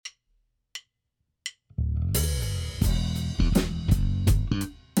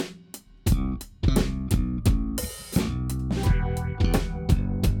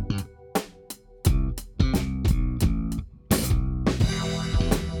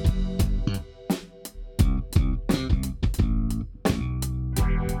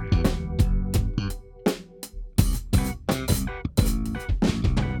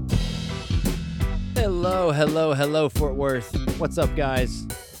Hello, Fort Worth. What's up, guys?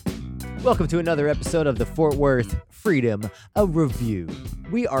 Welcome to another episode of the Fort Worth Freedom of Review.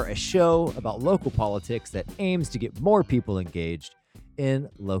 We are a show about local politics that aims to get more people engaged in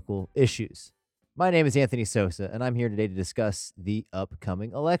local issues. My name is Anthony Sosa, and I'm here today to discuss the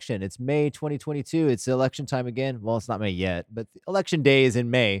upcoming election. It's May 2022. It's election time again. Well, it's not May yet, but election day is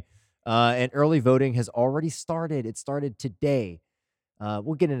in May, and early voting has already started. It started today.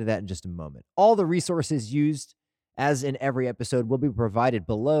 We'll get into that in just a moment. All the resources used, as in every episode, will be provided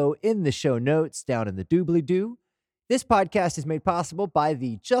below in the show notes down in the doobly-doo. This podcast is made possible by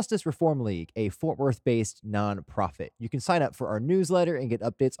the Justice Reform League, a Fort Worth-based nonprofit. You can sign up for our newsletter and get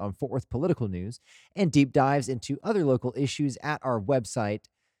updates on Fort Worth political news and deep dives into other local issues at our website,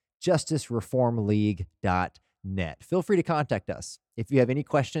 justicereformleague.net. Feel free to contact us if you have any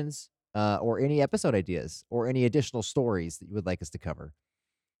questions or any episode ideas or any additional stories that you would like us to cover.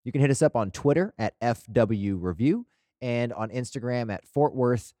 You can hit us up on Twitter at FW Review and on Instagram at Fort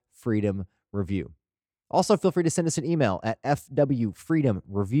Worth Freedom Review. Also, feel free to send us an email at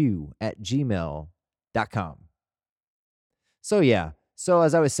fwfreedomreview@gmail.com. So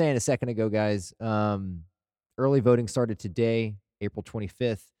as I was saying a second ago, guys, early voting started today, April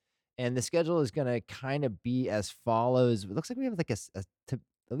 25th, and the schedule is going to kind of be as follows. It looks like we have like at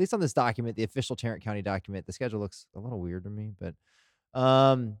least on this document, the official Tarrant County document, the schedule looks a little weird to me, but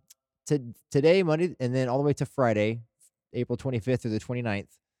today, Monday, and then all the way to Friday, April 25th through the 29th,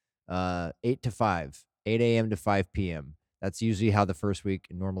 8 to 5, 8 a.m. to 5 p.m. That's usually how the first week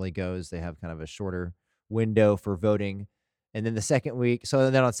normally goes. They have kind of a shorter window for voting. And then the second week, so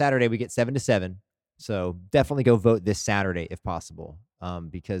then on Saturday, we get 7 to 7. So definitely go vote this Saturday if possible,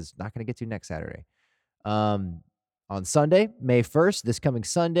 because not going to get to next Saturday. On Sunday, May 1st, this coming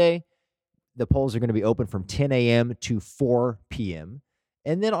Sunday, the polls are going to be open from 10 a.m. to 4 p.m.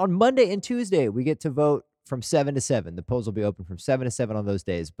 And then on Monday and Tuesday, we get to vote from 7 to 7. The polls will be open from 7 to 7 on those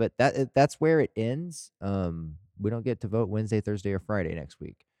days. But that's where it ends. We don't get to vote Wednesday, Thursday, or Friday next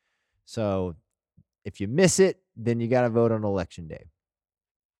week. So if you miss it, then you got to vote on Election Day.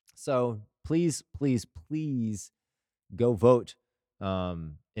 So please go vote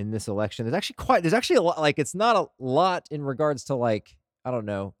in this election. There's actually a lot, like, it's not a lot in regards to, like, I don't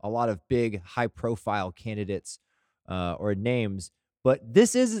know, a lot of big high profile candidates or names, but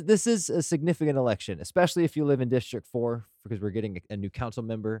this is a significant election, especially if you live in District 4, because we're getting a new council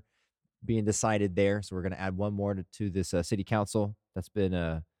member being decided there. So we're going to add one more to this city council that's going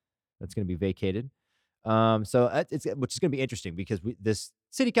to be vacated. So which is going to be interesting because this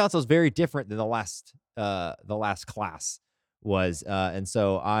city council is very different than the last class was. And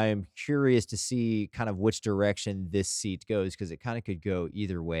so I'm curious to see kind of which direction this seat goes, because it kind of could go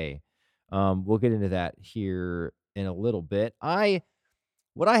either way. We'll get into that here in a little bit.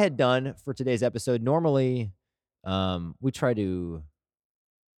 What I had done for today's episode, normally we try to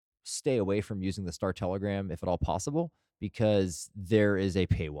stay away from using the Star Telegram if at all possible, because there is a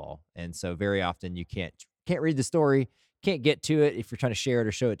paywall. And so very often you can't read the story, can't get to it if you're trying to share it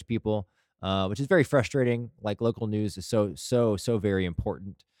or show it to people. Which is very frustrating. Like, local news is so very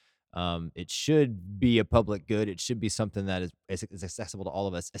important. It should be a public good. It should be something that is accessible to all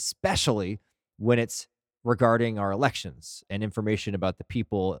of us, especially when it's regarding our elections and information about the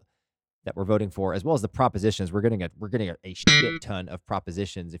people that we're voting for, as well as the propositions. We're getting a shit ton of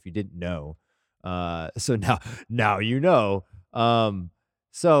propositions, if you didn't know. So now you know.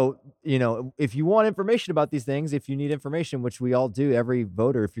 So, if you want information about these things, if you need information, which we all do, every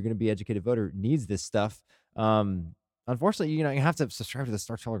voter, if you're going to be an educated voter, needs this stuff. Unfortunately, you have to subscribe to the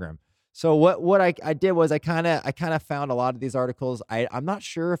Star Telegram. So what I did was I kind of found a lot of these articles. I'm not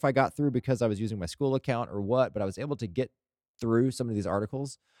sure if I got through because I was using my school account or what, but I was able to get through some of these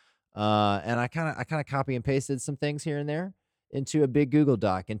articles. And I kind of copy and pasted some things here and there into a big Google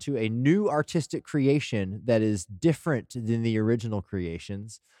Doc, into a new artistic creation that is different than the original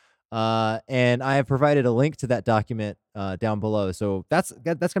creations. And I have provided a link to that document down below. So that's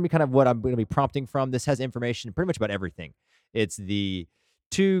going to be kind of what I'm going to be prompting from. This has information pretty much about everything. It's the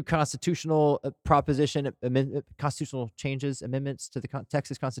 2 constitutional constitutional changes, amendments to the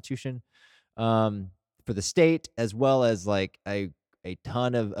Texas Constitution for the state, as well as like a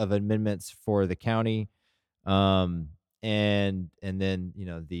ton of amendments for the county. And then,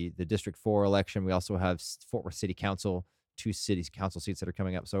 the District 4 election, we also have Fort Worth City Council, 2 city council seats that are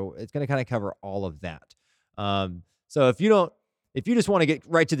coming up. So it's going to kind of cover all of that. So if you just want to get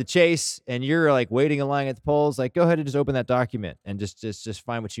right to the chase and you're like waiting in line at the polls, like, go ahead and just open that document and just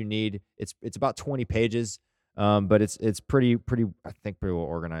find what you need. It's about 20 pages, but it's pretty I think pretty well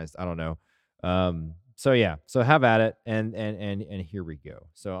organized. I don't know. So yeah, so have at it, and here we go.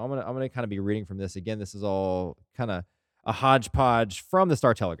 So I'm gonna kind of be reading from this again. This is all kind of a hodgepodge from the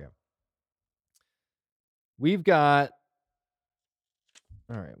Star Telegram. We've got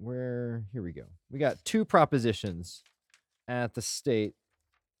all right. Where here we go. We got two propositions at the state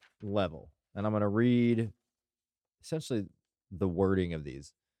level, and I'm gonna read essentially the wording of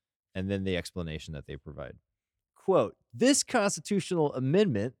these, and then the explanation that they provide. Quote: This constitutional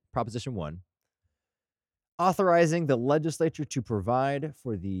amendment, Proposition One, authorizing the legislature to provide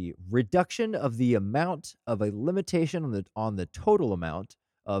for the reduction of the amount of a limitation on the total amount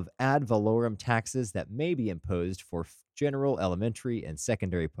of ad valorem taxes that may be imposed for general, elementary, and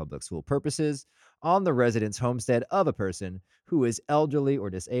secondary public school purposes on the residence homestead of a person who is elderly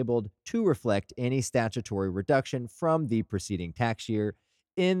or disabled to reflect any statutory reduction from the preceding tax year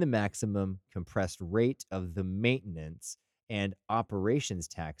in the maximum compressed rate of the maintenance and operations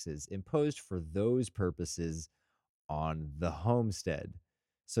taxes imposed for those purposes on the homestead.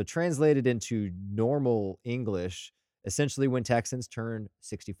 So, translated into normal English, essentially, when Texans turn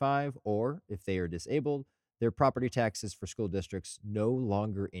 65 or if they are disabled, their property taxes for school districts no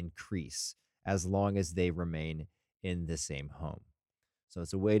longer increase as long as they remain in the same home. So,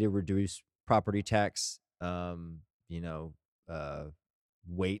 it's a way to reduce property tax, you know, uh,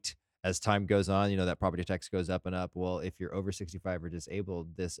 weight as time goes on. That property tax goes up and up. Well, if you're over 65 or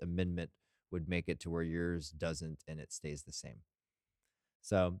disabled, this amendment would make it to where yours doesn't and it stays the same.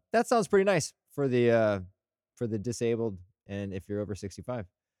 So that sounds pretty nice for the disabled and if you're over 65.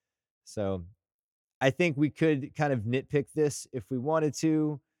 So I think we could kind of nitpick this if we wanted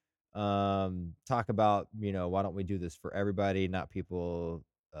to. Talk about, why don't we do this for everybody, not people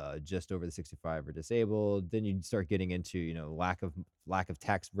just over the 65 or disabled. Then you start getting into, lack of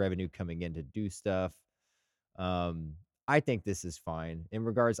tax revenue coming in to do stuff. I think this is fine. In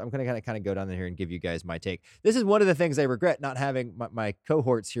regards, I'm gonna kind of go down here and give you guys my take. This is one of the things I regret not having my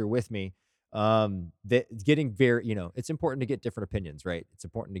cohorts here with me. That getting very, it's important to get different opinions, right? It's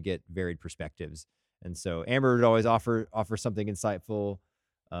important to get varied perspectives. And so Amber would always offer something insightful.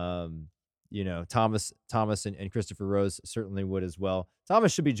 Thomas and Christopher Rose certainly would as well.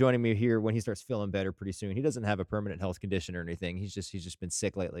 Thomas should be joining me here when he starts feeling better pretty soon. He doesn't have a permanent health condition or anything. He's just been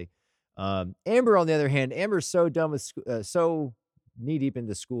sick lately. Amber, on the other hand, Amber's so done with so knee deep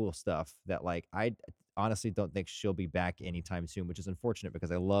into school stuff that like I honestly don't think she'll be back anytime soon, which is unfortunate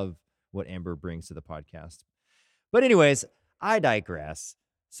because I love what Amber brings to the podcast. But anyways, I digress.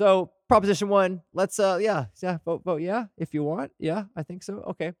 So Proposition One, let's vote yeah if you want. Yeah, I think so.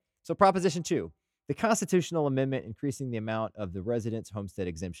 Okay. So Proposition Two, the constitutional amendment increasing the amount of the residence homestead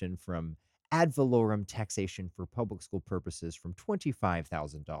exemption from ad valorem taxation for public school purposes from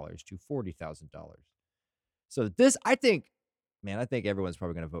 $25,000 to $40,000. So this, I think everyone's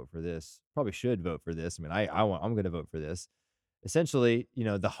probably going to vote for this. Probably should vote for this. I mean, I'm going to vote for this. Essentially,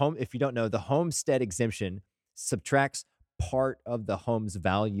 if you don't know, the homestead exemption subtracts part of the home's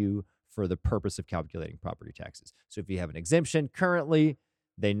value for the purpose of calculating property taxes. So if you have an exemption currently,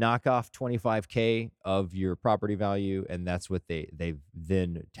 they knock off 25K of your property value, and that's what they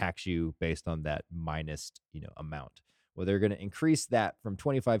then tax you based on that minus, amount. Well, they're going to increase that from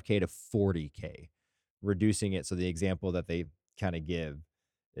 25K to 40K, reducing it. So the example that they kind of give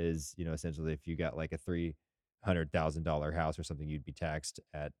is, essentially if you got like a $300,000 house or something, you'd be taxed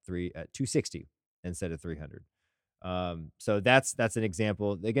at 260 instead of 300. So that's an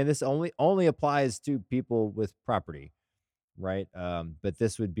example. Again, this only applies to people with property, right? But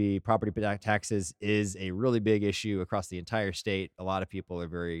this would be property taxes is a really big issue across the entire state. A lot of people are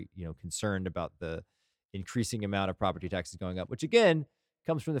very, concerned about the increasing amount of property taxes going up, which again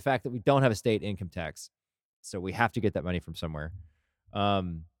comes from the fact that we don't have a state income tax. So we have to get that money from somewhere.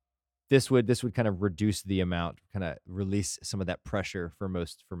 This would kind of reduce the amount, kind of release some of that pressure for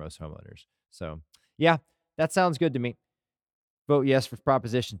most homeowners. So yeah, that sounds good to me. Vote yes for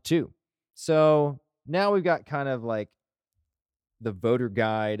Proposition 2. So now we've got kind of like the voter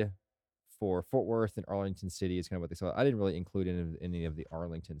guide for Fort Worth and Arlington City is kind of what they saw. I didn't really include any of the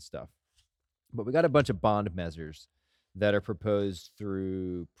Arlington stuff, but we got a bunch of bond measures that are proposed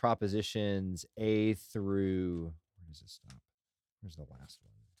through Propositions A through, where does it stop? Where's the last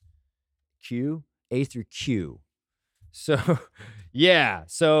one? Q, A through Q. So, yeah.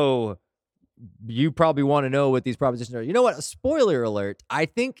 So you probably want to know what these propositions are. You know what? Spoiler alert. I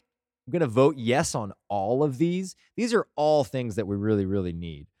think I'm going to vote yes on all of these. These are all things that we really, really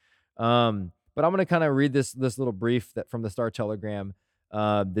need. But I'm going to kind of read this little brief that from the Star Telegram.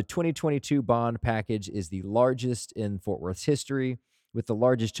 The 2022 bond package is the largest in Fort Worth's history, with the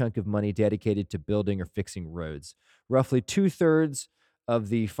largest chunk of money dedicated to building or fixing roads. Roughly 2/3 of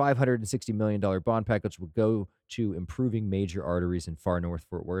the $560 million bond package will go to improving major arteries in far north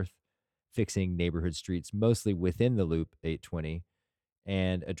Fort Worth, fixing neighborhood streets mostly within the Loop 820,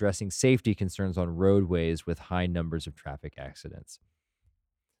 and addressing safety concerns on roadways with high numbers of traffic accidents.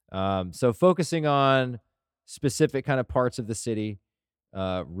 So focusing on specific kind of parts of the city,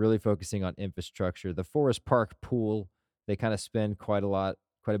 really focusing on infrastructure. The Forest Park pool, they kind of spend quite a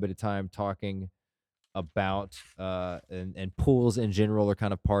bit of time talking about, and pools in general are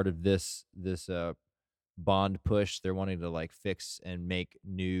kind of part of this bond push. They're wanting to like fix and make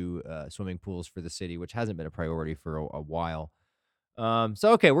new swimming pools for the city, which hasn't been a priority for a while.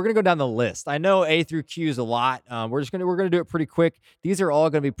 So okay, we're gonna go down the list. I know A through Q is a lot. We're gonna do it pretty quick. These are all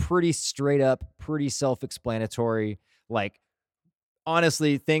gonna be pretty straight up, pretty self-explanatory. Like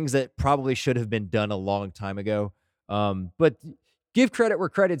honestly, things that probably should have been done a long time ago. But give credit where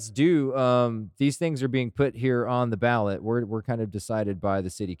credit's due. These things are being put here on the ballot. We're kind of decided by the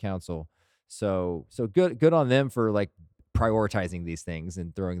city council. So good on them for like prioritizing these things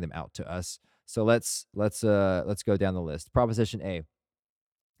and throwing them out to us. So let's go down the list. Proposition A: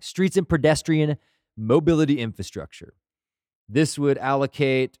 streets and pedestrian mobility infrastructure. This would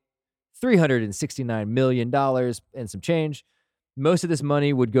allocate $369 million and some change. Most of this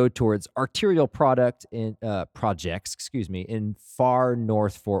money would go towards arterial projects, in far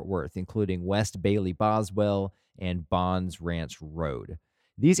north Fort Worth, including West Bailey Boswell and Bonds Ranch Road.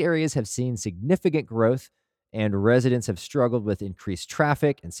 These areas have seen significant growth, and residents have struggled with increased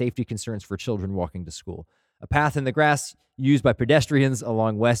traffic and safety concerns for children walking to school. A path in the grass used by pedestrians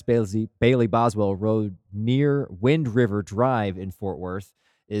along West Bailey Boswell Road near Wind River Drive in Fort Worth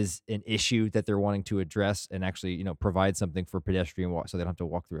is an issue that they're wanting to address and actually, provide something for pedestrian walk so they don't have to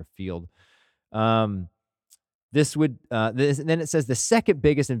walk through a field. Then it says the second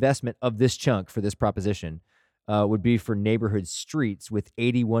biggest investment of this chunk for this proposition would be for neighborhood streets, with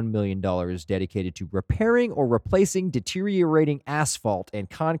 $81 million dedicated to repairing or replacing deteriorating asphalt and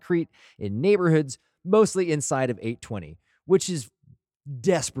concrete in neighborhoods, mostly inside of 820, which is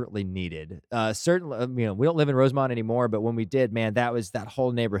desperately needed. Certainly, we don't live in Rosemont anymore, but when we did, man, that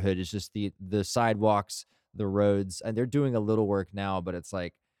whole neighborhood is just the sidewalks, the roads, and they're doing a little work now, but it's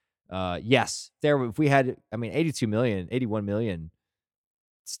like, yes, if we had, 82 million, 81 million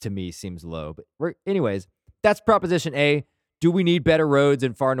to me seems low, but anyways, that's Proposition A. Do we need better roads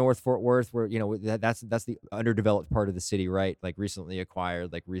in far north Fort Worth, where that's the underdeveloped part of the city, right? Like recently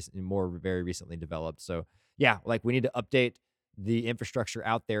acquired, like very recently developed. So yeah, like we need to update the infrastructure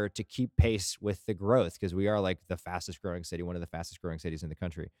out there to keep pace with the growth, because we are like the fastest growing city, one of the fastest growing cities in the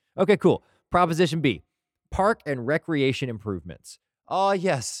country. Okay, cool. Proposition B: park and recreation improvements. Oh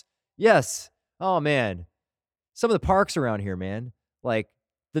yes, yes. Oh man, some of the parks around here, man. Like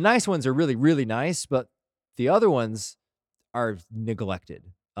the nice ones are really really nice, but the other ones are neglected.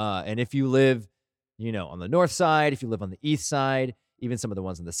 And if you live, on the north side, if you live on the east side, even some of the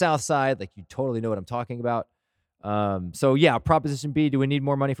ones on the south side, like you totally know what I'm talking about. So yeah, Proposition B: do we need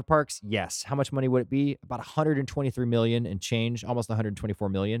more money for parks? Yes. How much money would it be? About 123 million and change, almost 124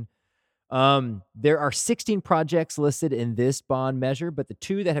 million. There are 16 projects listed in this bond measure, but the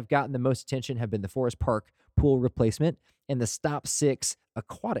two that have gotten the most attention have been the Forest Park pool replacement and the Stop 6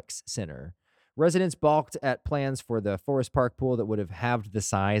 Aquatics Center. Residents balked at plans for the Forest Park pool that would have halved the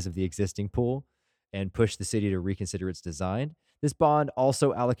size of the existing pool and pushed the city to reconsider its design. This bond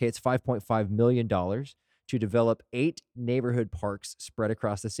also allocates $5.5 million to develop 8 neighborhood parks spread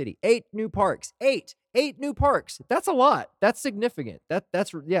across the city. 8 new parks. 8 new parks. That's a lot. That's significant.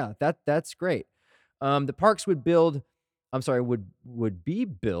 That's great. The parks would be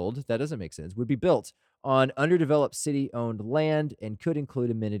built. That doesn't make sense. Would be built on underdeveloped city-owned land and could include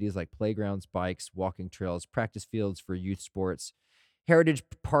amenities like playgrounds, bikes, walking trails, practice fields for youth sports. Heritage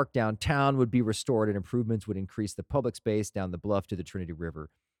Park downtown would be restored, and improvements would increase the public space down the bluff to the Trinity River.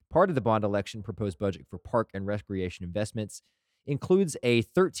 Part of the bond election proposed budget for park and recreation investments includes a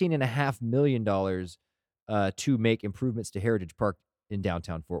 $13.5 million to make improvements to Heritage Park in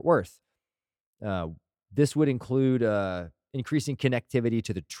downtown Fort Worth. This would include increasing connectivity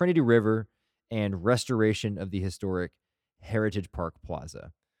to the Trinity River and restoration of the historic Heritage Park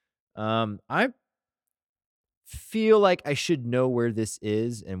Plaza. I feel like I should know where this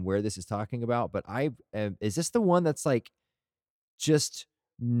is and where this is talking about, but is this the one that's like just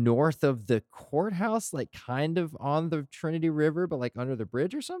north of the courthouse, like kind of on the Trinity River, but like under the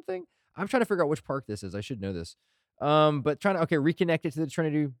bridge or something? I'm trying to figure out which park this is. I should know this. But reconnect it to the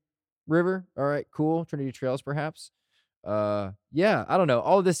Trinity River. All right, cool. Trinity Trails, perhaps. Yeah, I don't know.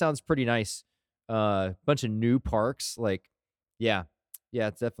 All of this sounds pretty nice. Bunch of new parks. Like, yeah,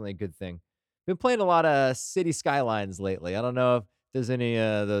 it's definitely a good thing. Been playing a lot of City Skylines lately. I don't know if there's any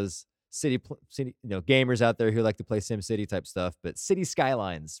those city gamers out there who like to play Sim City type stuff, but City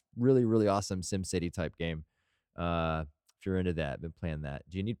Skylines, really really awesome Sim City type game. If you're into that, been playing that.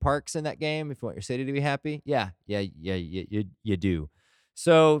 Do you need parks in that game if you want your city to be happy? Yeah, yeah, yeah, you do.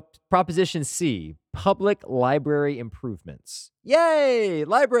 So, Proposition C, public library improvements. Yay!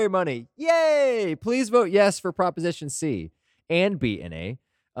 Library money. Yay! Please vote yes for Proposition C and B and A.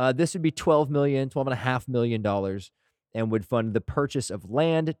 This would be $12.5 million and would fund the purchase of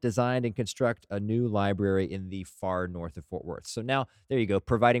land, design, and construct a new library in the far north of Fort Worth. So now, there you go,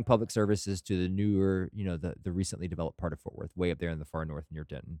 providing public services to the newer, the recently developed part of Fort Worth, way up there in the far north near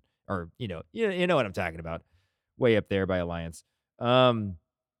Denton. Or, you know what I'm talking about. Way up there by Alliance. So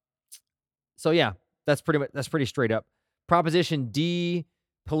yeah, that's pretty straight up. Proposition D,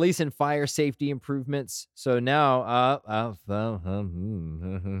 police and fire safety improvements. So now,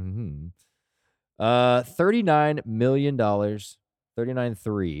 $39 million,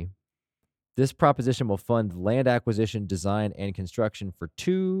 39.3. This proposition will fund land acquisition, design, and construction for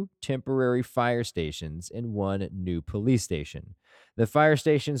 2 temporary fire stations and 1 new police station. The fire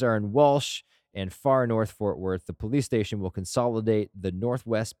stations are in Walsh and far north Fort Worth. The police station will consolidate the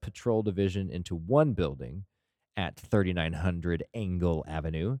Northwest Patrol Division into one building at 3900 Angle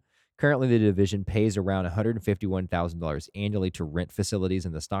Avenue. Currently, the division pays around $151,000 annually to rent facilities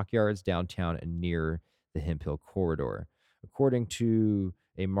in the stockyards, downtown, and near the Hemphill corridor. According to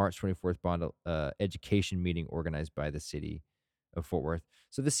a March 24th bond education meeting organized by the city of Fort Worth.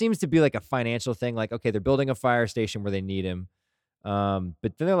 So this seems to be like a financial thing. Like, okay, they're building a fire station where they need him.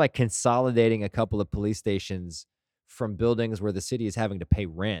 But then they're like consolidating a couple of police stations from buildings where the city is having to pay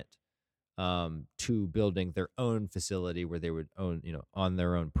rent to building their own facility where they would own, on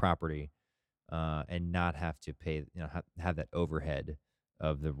their own property and not have to pay, have that overhead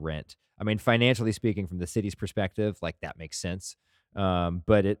of the rent. I mean, financially speaking, from the city's perspective, like that makes sense.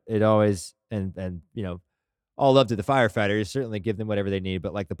 But it always, and all love to the firefighters, certainly give them whatever they need.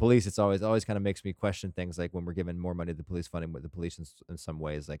 But like the police, it's always kind of makes me question things like when we're giving more money to the police, funding with the police in some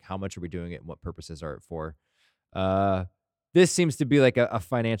ways, like how much are we doing it and what purposes are it for? This seems to be like a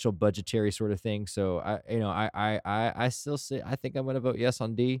financial budgetary sort of thing. So I still say, I think I'm going to vote yes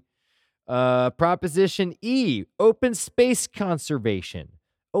on D. Proposition E, open space conservation,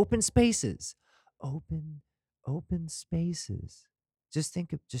 open spaces, open spaces. Just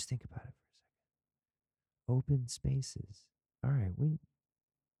think about it for a second. Open spaces. All right, we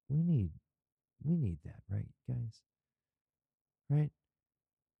need that, right, guys? Right?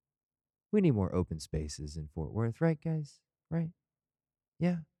 We need more open spaces in Fort Worth, right, guys? Right?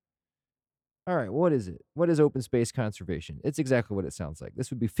 Yeah. All right, what is it? What is open space conservation? It's exactly what it sounds like. This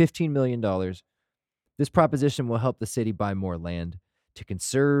would be $15 million. This proposition will help the city buy more land to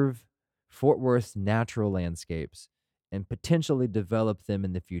conserve Fort Worth's natural landscapes and potentially develop them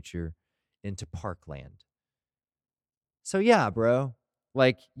in the future into parkland. So yeah, bro.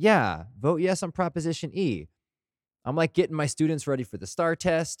 Like, yeah, vote yes on Proposition E. I'm like getting my students ready for the STAR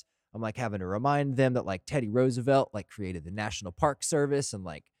test. I'm like having to remind them that like Teddy Roosevelt like created the National Park Service and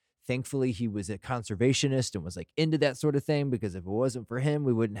like thankfully he was a conservationist and was like into that sort of thing because if it wasn't for him,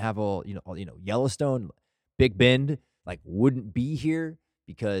 we wouldn't have all Yellowstone, Big Bend like wouldn't be here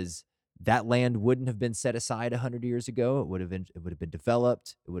because that land wouldn't have been set aside 100 years ago. It would have been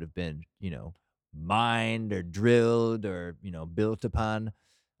developed. It would have been, mined or drilled or, built upon.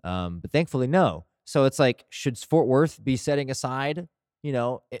 But thankfully, no. So it's like, should Fort Worth be setting aside,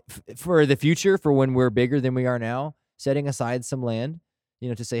 for the future, for when we're bigger than we are now, setting aside some land,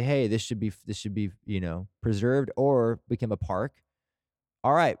 to say, hey, this should be, preserved or become a park.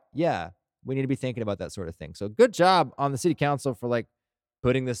 All right. Yeah. We need to be thinking about that sort of thing. So good job on the city council for like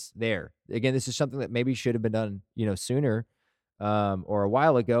putting this there. Again, this is something that maybe should have been done, sooner or a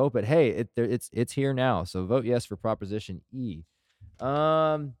while ago, but hey, it's here now. So vote yes for Proposition E.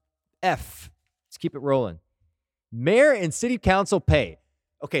 F. Let's keep it rolling. Mayor and city council pay.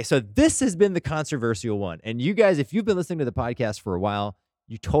 Okay, so this has been the controversial one. And you guys, if you've been listening to the podcast for a while,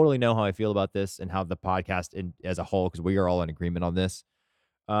 you totally know how I feel about this and how the podcast as a whole, because we are all in agreement on this.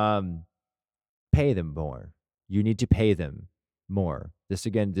 Pay them more. You need to pay them more. This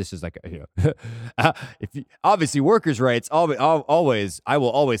is like, obviously workers' rights, I will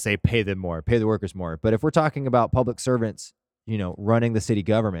always say pay them more, pay the workers more. But if we're talking about public servants, running the city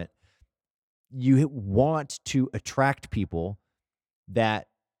government, you want to attract people that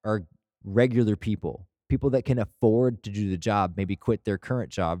are regular people that can afford to do the job, maybe quit their current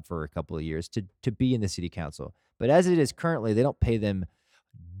job for a couple of years to be in the city council. But as it is currently, they don't pay them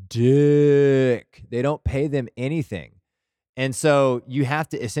dick. They don't pay them anything. And so you have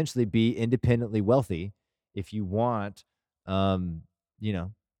to essentially be independently wealthy if you want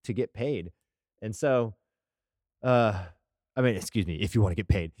to get paid. And so, uh, I mean, excuse me, if you want to get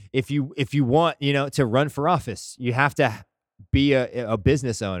paid, if you want, to run for office, you have to be a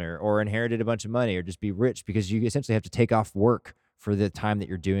business owner or inherited a bunch of money or just be rich because you essentially have to take off work for the time that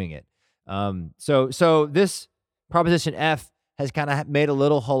you're doing it. So this Proposition F has kind of made a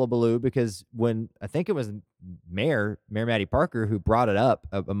little hullabaloo because when I think it was Mayor Matty Parker who brought it up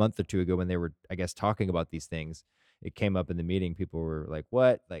a month or two ago when they were, I guess, talking about these things. It came up in the meeting. People were like,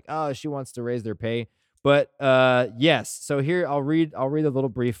 "What? Like, oh, she wants to raise their pay." But yes. So here I'll read a little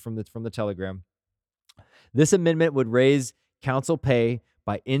brief from the Telegram. This amendment would raise council pay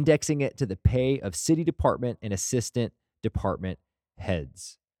by indexing it to the pay of city department and assistant department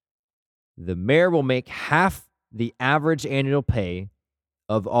heads. The mayor will make half the average annual pay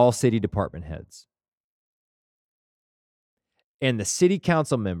of all city department heads. And the city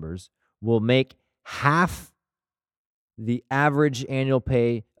council members will make half the average annual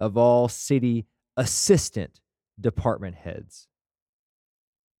pay of all city assistant department heads.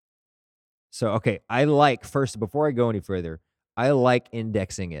 So, okay, first, before I go any further, I like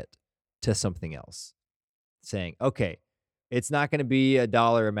indexing it to something else. Saying, okay, it's not going to be a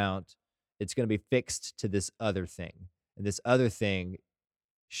dollar amount. It's going to be fixed to this other thing. And this other thing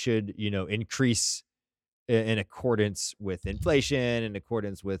should, increase in accordance with inflation, in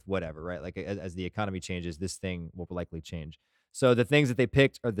accordance with whatever, right? Like as the economy changes, this thing will likely change. So the things that they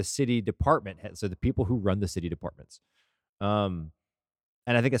picked are the city department heads, so the people who run the city departments. And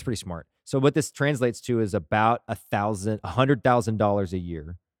I think that's pretty smart. So what this translates to is about $100,000 a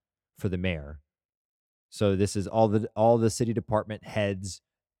year for the mayor. So this is all the city department heads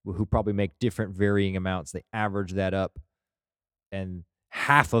who probably make different varying amounts. They average that up, and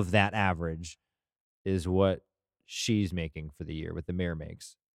half of that average is what she's making for the year, what the mayor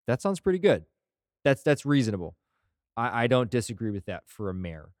makes. That sounds pretty good. That's reasonable. I don't disagree with that for a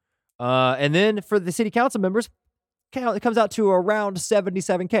mayor. And then for the city council members, it comes out to around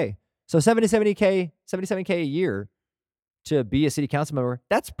 $77K. So $77K a year to be a city council member.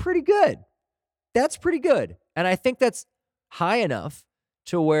 That's pretty good. That's pretty good. And I think that's high enough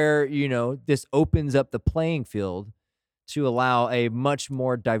to where, this opens up the playing field to allow a much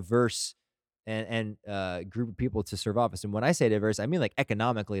more diverse and group of people to serve office. And when I say diverse, I mean like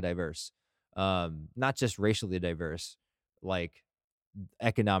economically diverse, not just racially diverse, like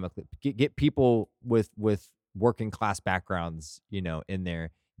economically. Get people with working class backgrounds, in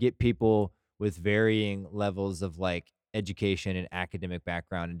there. Get people with varying levels of like education and academic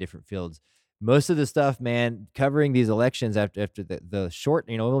background in different fields. Most of the stuff, man, covering these elections after the short,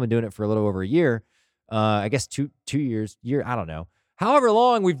 we've been doing it for a little over a year. I guess 2 years, I don't know. However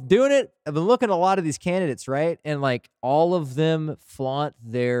long we've been doing it, I've been looking at a lot of these candidates, right? And like all of them flaunt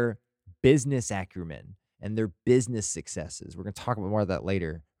their business acumen and their business successes. We're going to talk about more of that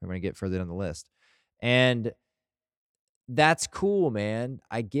later. I'm going to get further down the list. And that's cool, man.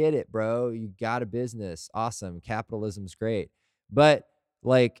 I get it, bro. You got a business. Awesome. Capitalism's great. But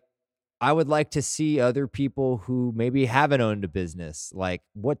like, I would like to see other people who maybe haven't owned a business, like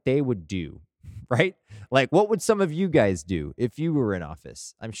what they would do, right? Like, what would some of you guys do if you were in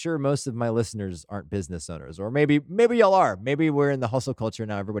office? I'm sure most of my listeners aren't business owners, or maybe y'all are. Maybe we're in the hustle culture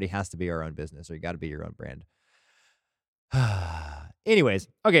now. Everybody has to be our own business, or you got to be your own brand. Anyways,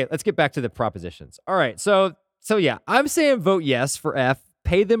 okay, let's get back to the propositions. All right, so yeah, I'm saying vote yes for F.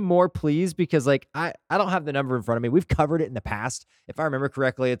 Pay them more, please, because like I don't have the number in front of me. We've covered it in the past. If I remember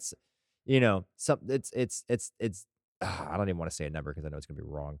correctly, it's I don't even want to say a number because I know it's gonna be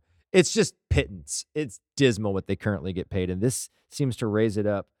wrong. It's just pittance. It's dismal what they currently get paid, and this seems to raise it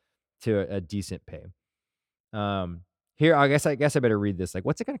up to a decent pay. Here, I guess I better read this. Like,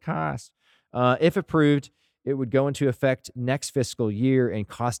 what's it gonna cost? If approved, it would go into effect next fiscal year and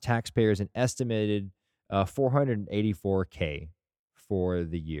cost taxpayers an estimated $484K for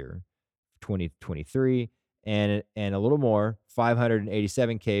the year 2023. And a little more,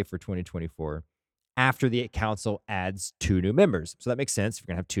 $587K for 2024, after the council adds 2 new members. So that makes sense. If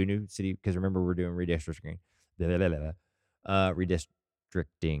you're gonna have 2 new city, because remember we're doing redistricting.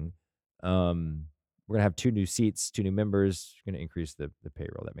 Redistricting. We're gonna have 2 new seats, 2 new members. You're gonna increase the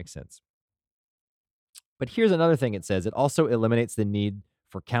payroll. That makes sense. But here's another thing it says. It also eliminates the need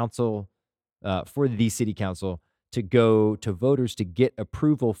for for the city council to go to voters to get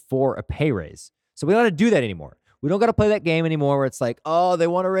approval for a pay raise. So we don't have to do that anymore. We don't got to play that game anymore where it's like, oh, they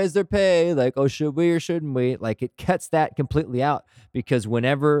want to raise their pay. Like, oh, should we or shouldn't we? Like, it cuts that completely out, because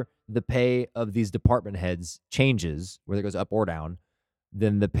whenever the pay of these department heads changes, whether it goes up or down,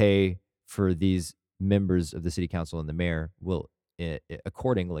 then the pay for these members of the city council and the mayor will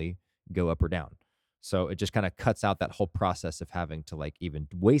accordingly go up or down. So it just kind of cuts out that whole process of having to like even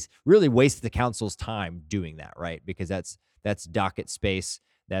waste the council's time doing that, right? Because that's docket space.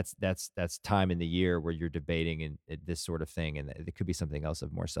 That's time in the year where you're debating and this sort of thing, and it could be something else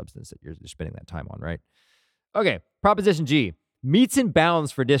of more substance that you're spending that time on, right? Okay, Proposition G, meets and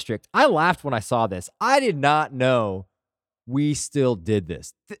bounds for district. I laughed when I saw this. I did not know we still did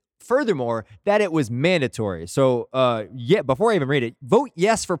this. Furthermore, that it was mandatory. So, yeah, before I even read it, vote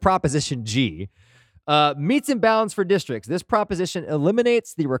yes for Proposition G. Meets and bounds for districts. This proposition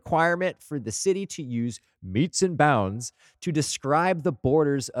eliminates the requirement for the city to use meets and bounds to describe the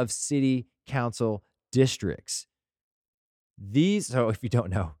borders of city council districts. So if you don't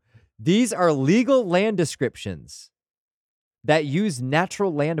know, these are legal land descriptions that use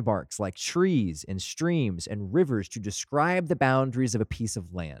natural landmarks like trees and streams and rivers to describe the boundaries of a piece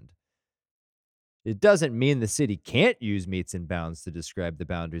of land. It doesn't mean the city can't use meets and bounds to describe the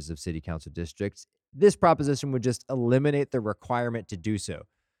boundaries of city council districts. This proposition would just eliminate the requirement to do so.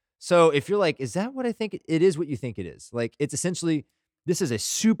 So if you're like, is that what I think? It is what you think it is. Like, it's essentially, this is a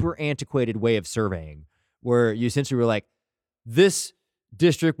super antiquated way of surveying where you essentially were like, this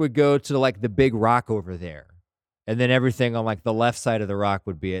district would go to like the big rock over there. And then everything on like the left side of the rock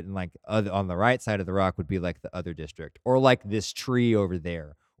would be it. And like on the right side of the rock would be like the other district, or like this tree over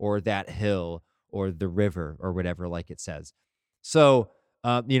there, or that hill, or the river, or whatever, like it says. So,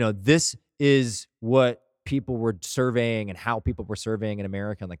 this is what people were surveying and how people were surveying in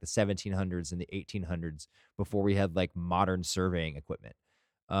America in like the 1700s and the 1800s before we had like modern surveying equipment.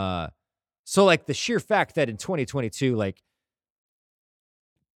 So like the sheer fact that in 2022, like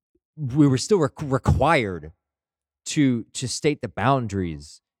we were still required to state the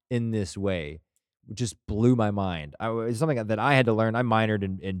boundaries in this way just blew my mind. It's something that I had to learn. I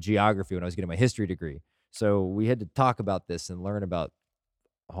minored in geography when I was getting my history degree. So we had to talk about this and learn about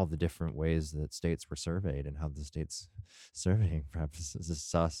all the different ways that states were surveyed and how the state's surveying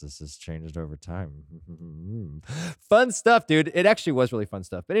process has changed over time. Fun stuff, dude. It actually was really fun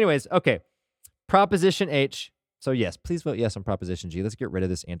stuff. But anyways, okay. Proposition H. So yes, please vote yes on Proposition G. Let's get rid of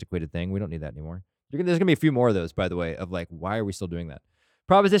this antiquated thing. We don't need that anymore. There's going to be a few more of those, by the way, of like, why are we still doing that?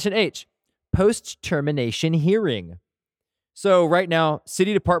 Proposition H, post-termination hearing. So right now,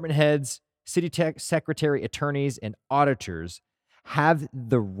 city department heads, city secretary, attorneys, and auditors have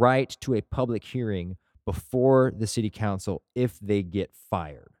the right to a public hearing before the city council if they get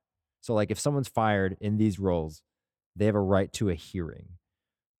fired. So like if someone's fired in these roles, they have a right to a hearing.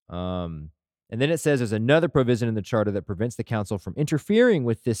 And then it says there's another provision in the charter that prevents the council from interfering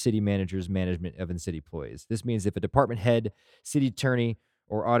with the city manager's management of city employees. This means if a department head, city attorney,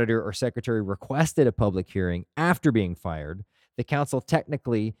 or auditor or secretary requested a public hearing after being fired, the council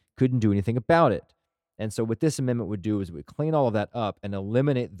technically couldn't do anything about it. And so what this amendment would do is it would clean all of that up and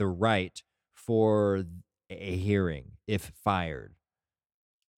eliminate the right for a hearing if fired.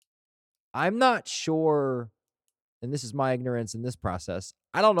 I'm not sure, and this is my ignorance in this process,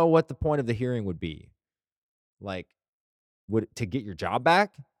 I don't know what the point of the hearing would be. Like, to get your job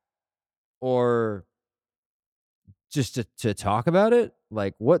back? Or just to talk about it?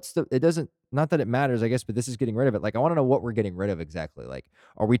 Like, not that it matters, I guess, but this is getting rid of it. Like, I want to know what we're getting rid of exactly. Like,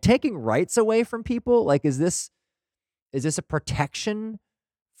 are we taking rights away from people? Like, is this a protection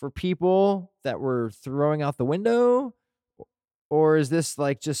for people that we're throwing out the window? Or is this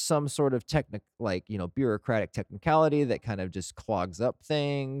like just some sort of bureaucratic technicality that kind of just clogs up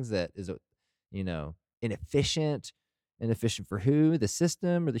things, that is, inefficient? Inefficient for who? The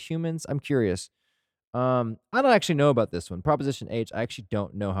system or the humans? I'm curious. I don't actually know about this one. Proposition H, I actually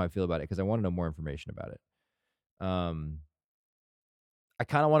don't know how I feel about it because I want to know more information about it. I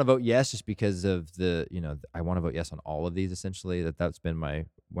kind of want to vote yes just because of I want to vote yes on all of these essentially. That's been my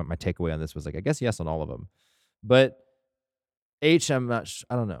takeaway on this was like, I guess yes on all of them. But H, I'm not.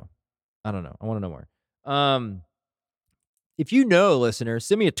 I don't know. I want to know more. If you know, listener,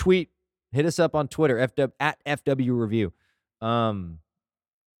 send me a tweet. Hit us up on Twitter at FW Review.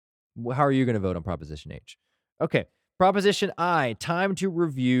 How are you going to vote on Proposition H? Okay, Proposition I, time to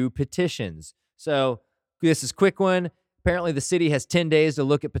review petitions. So this is a quick one. Apparently, the city has 10 days to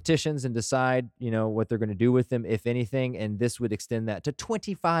look at petitions and decide, what they're going to do with them, if anything. And this would extend that to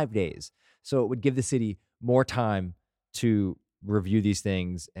 25 days. So it would give the city more time to review these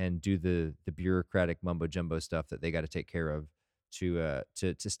things and do the bureaucratic mumbo jumbo stuff that they got to take care of to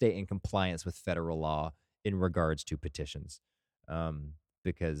stay in compliance with federal law in regards to petitions.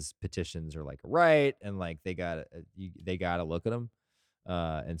 Because petitions are like right, and like they gotta look at them.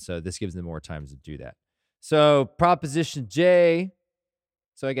 And so this gives them more time to do that. So Proposition J.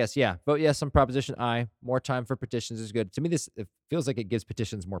 So I guess, yeah, vote yes on Proposition I. More time for petitions is good. To me, it feels like it gives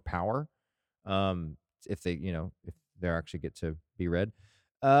petitions more power. Um, if they, if they actually get to be read.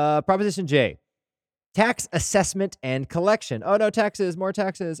 Proposition J. Tax assessment and collection. Oh no, taxes, more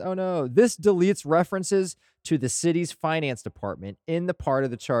taxes. Oh no. This deletes references to the city's finance department in the part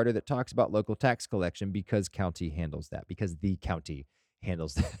of the charter that talks about local tax collection because county handles that. Because the county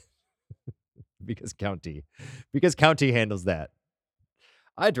handles that. Because county handles that.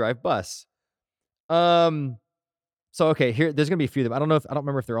 I drive bus. So okay, here there's gonna be a few of them. I don't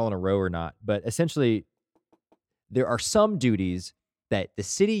remember if they're all in a row or not, but essentially there are some duties that the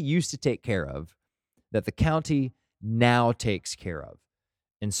city used to take care of that the county now takes care of.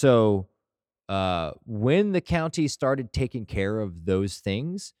 And so when the county started taking care of those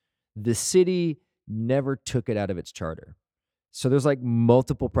things, the city never took it out of its charter. So there's like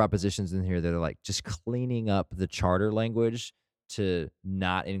multiple propositions in here that are like just cleaning up the charter language to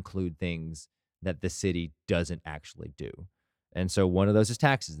not include things that the city doesn't actually do. And so one of those is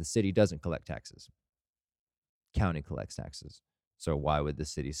taxes. The city doesn't collect taxes. County collects taxes. So why would the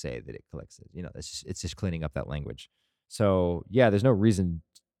city say that it collects it? It's just cleaning up that language. So yeah, there's no reason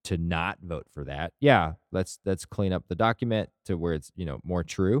to not vote for that. Yeah, let's clean up the document to where it's more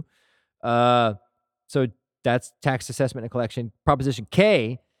true. So that's tax assessment and collection. Proposition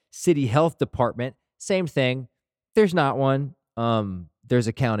K, city health department, same thing. There's not one. There's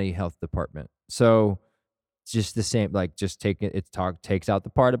a county health department. So it's just the same. Like just takes out the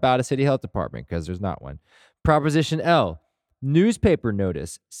part about a city health department because there's not one. Proposition L, newspaper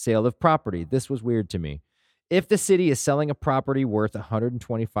notice, sale of property. This was weird to me. If the city is selling a property worth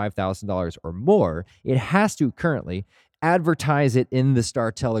 $125,000 or more, it has to currently advertise it in the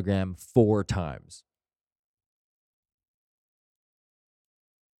Star Telegram 4 times.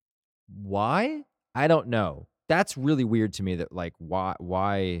 Why? I don't know. That's really weird to me that like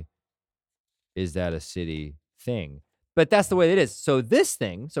why is that a city thing? But that's the way it is. So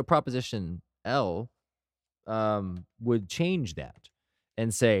Proposition L would change that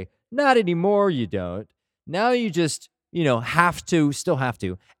and say, not anymore, you don't. Now you just, still have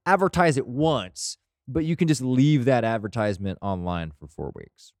to advertise it once, but you can just leave that advertisement online for 4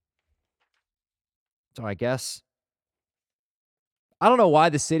 weeks. So I guess I don't know why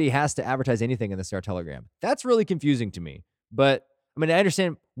the city has to advertise anything in the Star Telegram. That's really confusing to me. But I mean, I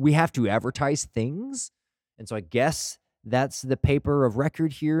understand we have to advertise things. And so I guess that's the paper of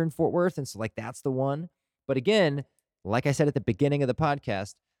record here in Fort Worth. And so, like, that's the one. But again, like I said at the beginning of the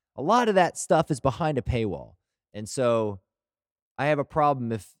podcast, a lot of that stuff is behind a paywall. And so I have a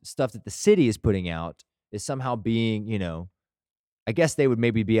problem if stuff that the city is putting out is somehow being, I guess they would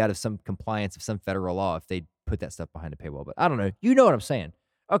maybe be out of some compliance of some federal law if they put that stuff behind a paywall. But I don't know. You know what I'm saying.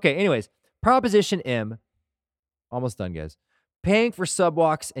 Okay, anyways, Proposition M. Almost done, guys. Paying for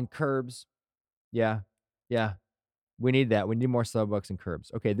subwalks and curbs. Yeah. We need that. We need more subwalks and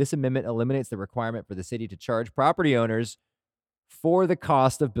curbs. Okay, this amendment eliminates the requirement for the city to charge property owners for the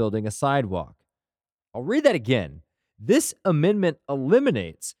cost of building a sidewalk. I'll read that again. This amendment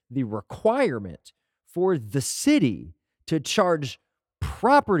eliminates the requirement for the city to charge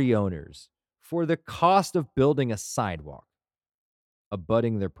property owners for the cost of building a sidewalk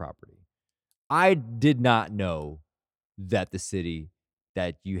abutting their property. I did not know that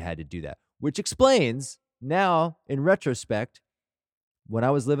you had to do that, which explains now in retrospect, when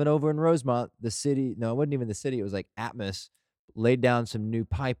I was living over in Rosemont, the city, no, it wasn't even the city, it was like Atmos, laid down some new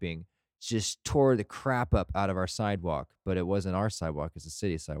piping, just tore the crap up out of our sidewalk, but it wasn't our sidewalk, it's a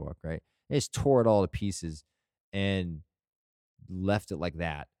city sidewalk, right? They just tore it all to pieces and left it like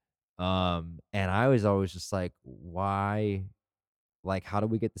that. And I was always just like, why? Like, how do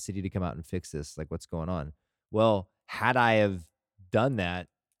we get the city to come out and fix this? Like, what's going on? Well, had I have done that,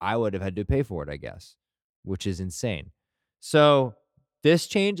 I would have had to pay for it, I guess, which is insane. So this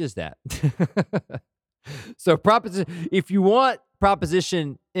changes that. So if you want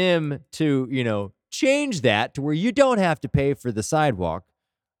Proposition M to, change that to where you don't have to pay for the sidewalk,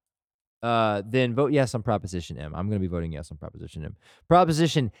 then vote yes on Proposition M. I'm going to be voting yes on Proposition M.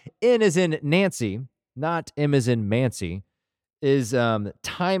 Proposition N as in Nancy, not M as in Mancy, is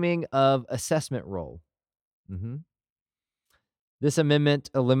timing of assessment roll. This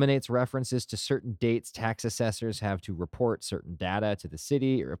amendment eliminates references to certain dates tax assessors have to report certain data to the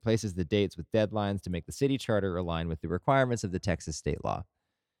city. It replaces the dates with deadlines to make the city charter align with the requirements of the Texas state law,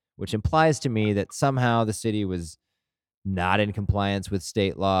 which implies to me that somehow the city was not in compliance with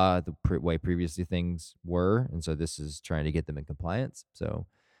state law the way previously things were. And so this is trying to get them in compliance. So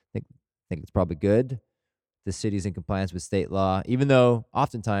I think it's probably good. The city's in compliance with state law, even though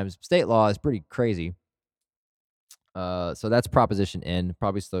oftentimes state law is pretty crazy. So that's Proposition N.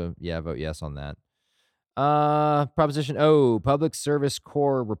 Probably still, vote yes on that. Proposition O, Public Service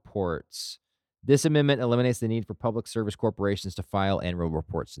Corps reports. This amendment eliminates the need for public service corporations to file annual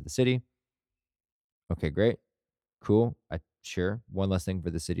reports to the city. Okay, great. Cool. Sure. One less thing for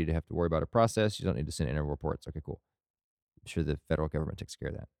the city to have to worry about a process. You don't need to send annual reports. Okay, cool. I'm sure the federal government takes care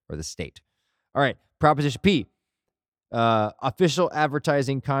of that, or the state. All right. Proposition P. Official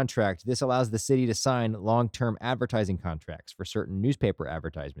advertising contract. This allows the city to sign long-term advertising contracts for certain newspaper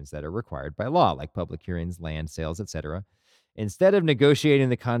advertisements that are required by law, like public hearings, land sales, etc., instead of negotiating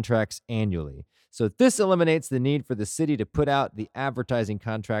the contracts annually. So this eliminates the need for the city to put out the advertising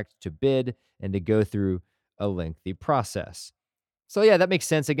contract to bid and to go through a lengthy process. So yeah, that makes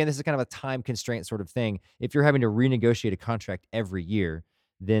sense. Again, this is kind of a time constraint sort of thing. If you're having to renegotiate a contract every year,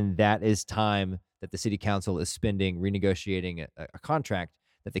 then that is time that the city council is spending renegotiating a contract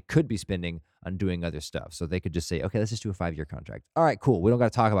that they could be spending on doing other stuff. So they could just say, okay, let's just do a 5-year contract. All right, cool. We don't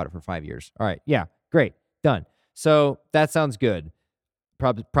got to talk about it for 5 years. All right, yeah, great, done. So that sounds good.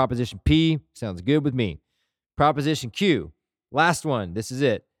 Proposition P sounds good with me. Proposition Q, last one. This is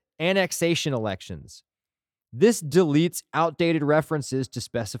it. Annexation elections. This deletes outdated references to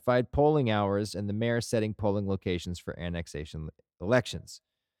specified polling hours and the mayor setting polling locations for annexation elections.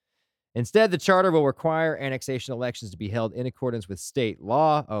 Instead, the charter will require annexation elections to be held in accordance with state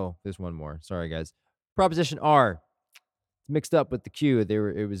law. Oh, there's one more. Sorry, guys. Proposition R. Mixed up with the Q.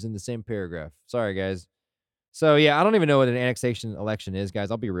 It was in the same paragraph. Sorry, guys. So yeah, I don't even know what an annexation election is,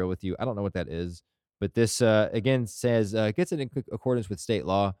 guys. I'll be real with you. I don't know what that is. But this again says gets it in accordance with state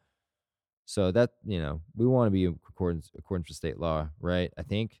law. So that, we want to be in accordance with state law, right? I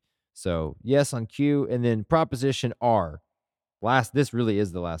think. So yes on Q. And then Proposition R. This really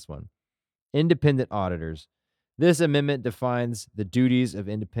is the last one. Independent auditors. This amendment defines the duties of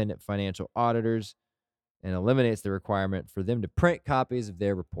independent financial auditors and eliminates the requirement for them to print copies of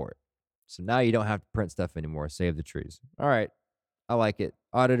their report. So now you don't have to print stuff anymore. Save the trees. All right. I like it.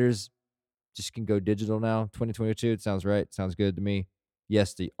 Auditors just can go digital now. 2022. It sounds right. Sounds good to me.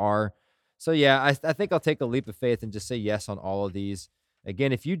 Yes, they are. So yeah, I think I'll take a leap of faith and just say yes on all of these.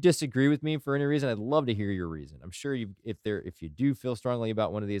 Again, if you disagree with me for any reason, I'd love to hear your reason. I'm sure if you do feel strongly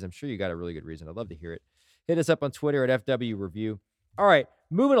about one of these, I'm sure you got a really good reason. I'd love to hear it. Hit us up on Twitter at FW Review. All right,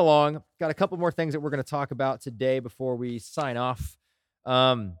 moving along. Got a couple more things that we're going to talk about today before we sign off.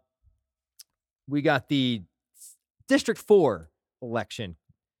 We got the District 4 election.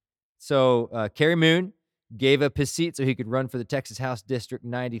 So Kerry Moon gave up his seat so he could run for the Texas House District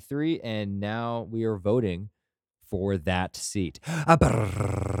 93, and now we are voting for that seat.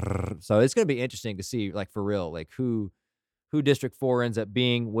 So it's going to be interesting to see, like, for real, like who District 4 ends up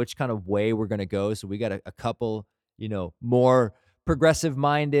being, which kind of way we're going to go. So we got a couple, more progressive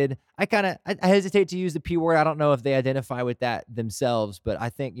minded. I hesitate to use the P word. I don't know if they identify with that themselves, but I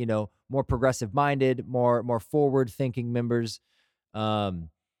think, more progressive minded, more forward thinking members,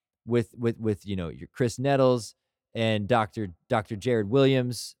 with your Chris Nettles and Dr. Jared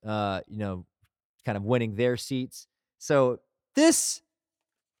Williams, kind of winning their seats. So this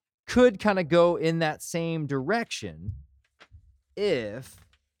could kind of go in that same direction if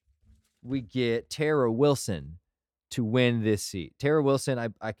we get Tara Wilson to win this seat. Tara Wilson,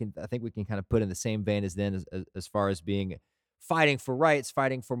 I think we can kind of put in the same vein as then as far as being fighting for rights,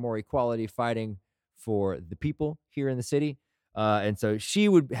 fighting for more equality, fighting for the people here in the city. And so she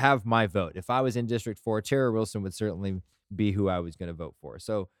would have my vote. If I was in District 4, Tara Wilson would certainly be who I was going to vote for.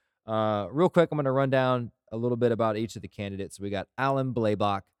 So real quick, I'm going to run down a little bit about each of the candidates. We got Alan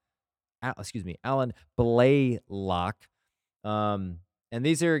Blaylock. And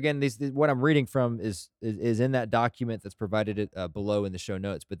these are, again, what I'm reading from is in that document that's provided below in the show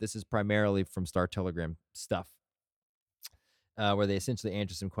notes, but this is primarily from Star Telegram stuff, where they essentially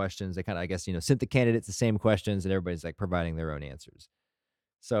answer some questions. They kind of, I guess, sent the candidates the same questions, and everybody's like providing their own answers.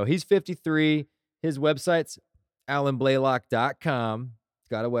 So he's 53. His website's alanblaylock.com. He's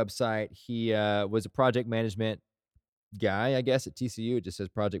got a website. He was a project management guy, I guess, at TCU. It just says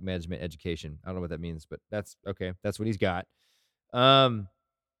project management education. I don't know what that means, but that's okay. That's what he's got.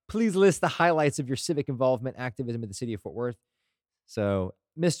 Please list the highlights of your civic involvement, activism in the city of Fort Worth. So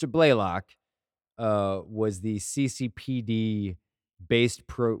Mr. Blaylock was the CCPD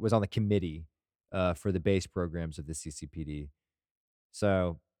was on the committee for the base programs of the CCPD.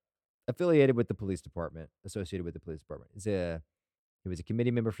 So affiliated with the police department, associated with the police department. He was a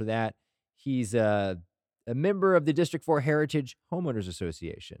committee member for that. He's a member of the District 4 Heritage Homeowners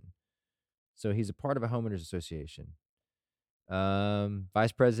Association. So he's a part of a homeowners association.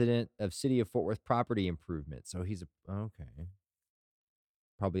 Vice president of City of Fort Worth Property Improvement. So he's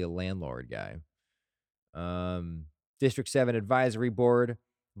probably a landlord guy. District 7 Advisory Board,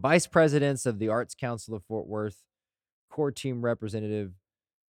 vice presidents of the Arts Council of Fort Worth, core team representative,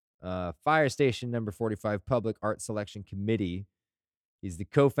 Fire Station Number 45 Public Art Selection Committee. He's the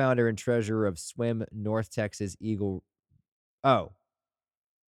co-founder and treasurer of Swim North Texas Eagle. Oh,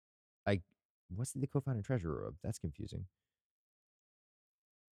 I what's the co-founder and treasurer of? That's confusing.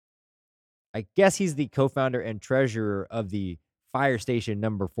 I guess he's the co-founder and treasurer of the Fire Station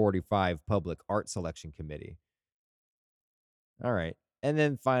Number 45 Public Art Selection Committee. All right. And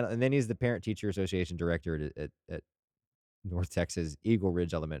then he's the Parent Teacher Association director at North Texas Eagle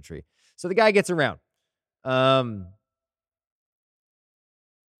Ridge Elementary. So the guy gets around.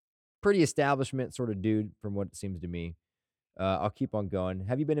 Pretty establishment sort of dude from what it seems to me. I'll keep on going.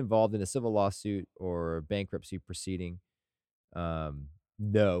 Have you been involved in a civil lawsuit or bankruptcy proceeding?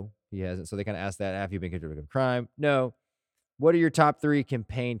 No, he hasn't. So they kind of asked that. Have you been convicted of a crime? No. What are your top 3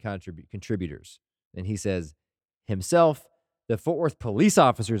 campaign contributors? And he says himself, the Fort Worth Police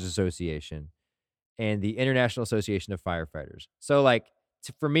Officers Association, and the International Association of Firefighters. So, like,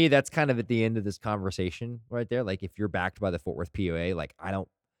 for me, that's kind of at the end of this conversation right there. Like, if you're backed by the Fort Worth POA, like, I don't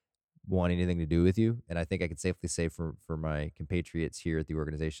want anything to do with you. And I think I could safely say for my compatriots here at the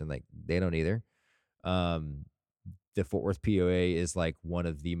organization, like, they don't either. The Fort Worth POA is like one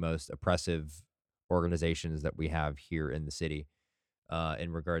of the most oppressive organizations that we have here in the city,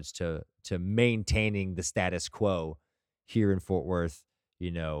 in regards to maintaining the status quo here in Fort Worth,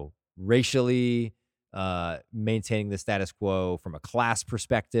 racially, maintaining the status quo from a class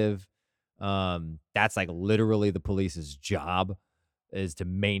perspective. That's like literally the police's job, is to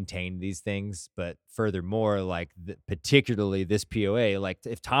maintain these things. But furthermore, like particularly this POA, like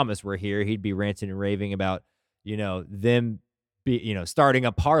if Thomas were here, he'd be ranting and raving about, them starting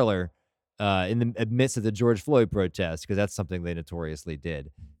a parlor in the midst of the George Floyd protest, because that's something they notoriously did.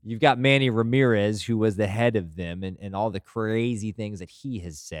 You've got Manny Ramirez, who was the head of them, and all the crazy things that he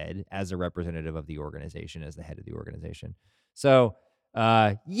has said as a representative of the organization, as the head of the organization. So,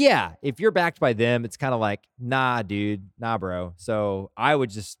 yeah, if you're backed by them, it's kind of like, nah, dude, nah, bro. So I'm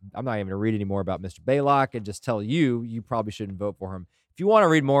not even going to read any more about Mr. Baylock and just tell you probably shouldn't vote for him. If you want to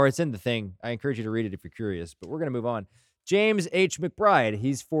read more, it's in the thing. I encourage you to read it if you're curious, but we're going to move on. James H. McBride,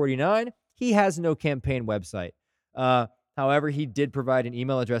 he's 49. He has no campaign website. However, he did provide an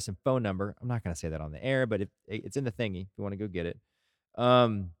email address and phone number. I'm not going to say that on the air, but it's in the thingy if you want to go get it.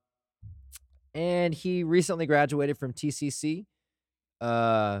 And he recently graduated from TCC,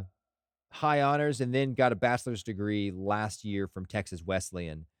 high honors, and then got a bachelor's degree last year from Texas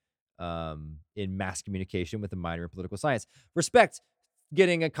Wesleyan, in mass communication with a minor in political science. Respect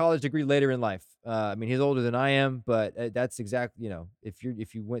getting a college degree later in life. I mean, he's older than I am, but that's exactly, if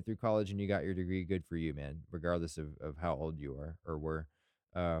you went through college and you got your degree, good for you, man, regardless of how old you are or were,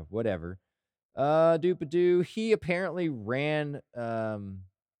 whatever. Doop-a-doo. He apparently ran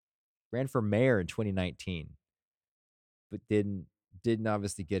for mayor in 2019, but didn't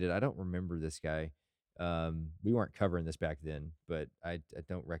obviously get it. I don't remember this guy. We weren't covering this back then, but I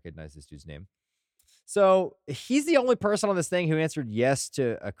don't recognize this dude's name. So he's the only person on this thing who answered yes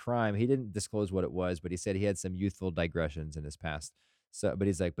to a crime. He didn't disclose what it was, but he said he had some youthful digressions in his past. So, but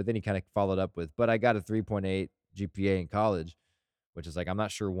he's like, but then he kind of followed up with, but I got a 3.8 GPA in college, which is like, I'm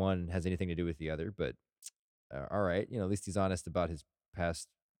not sure one has anything to do with the other, but all right. At least he's honest about his past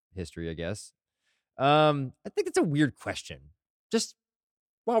history, I guess. I think it's a weird question. Just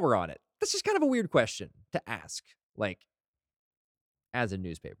while we're on it, that's just kind of a weird question to ask, like, as a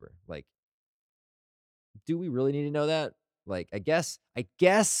newspaper. Like, do we really need to know that? Like, I guess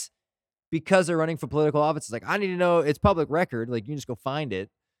because they're running for political office, it's like, I need to know, it's public record. Like, you can just go find it.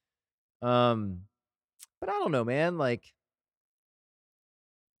 But I don't know, man. Like,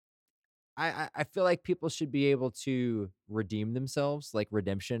 I feel like people should be able to redeem themselves. Like,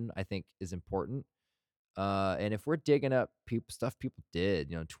 redemption, I think, is important. And if we're digging up stuff people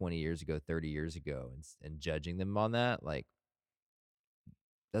did, 20 years ago, 30 years ago, and judging them on that, like,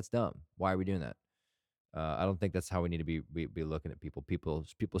 that's dumb. Why are we doing that? I don't think that's how we need to be looking at people. People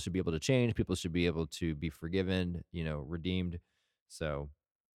should be able to change. People should be able to be forgiven, redeemed. So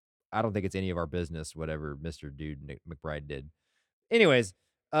I don't think it's any of our business, whatever Mr. Dude Nick McBride did. Anyways,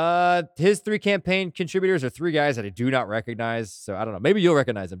 his 3 campaign contributors are 3 guys that I do not recognize. So I don't know. Maybe you'll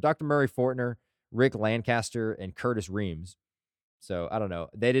recognize them. Dr. Murray Fortner, Rick Lancaster, and Curtis Reams. So I don't know.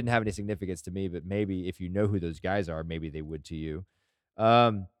 They didn't have any significance to me, but maybe if you know who those guys are, maybe they would to you.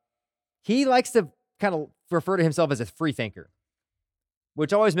 He likes to kind of refer to himself as a free thinker,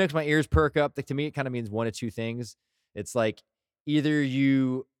 which always makes my ears perk up. Like, to me, it kind of means one of 2 things. It's like, either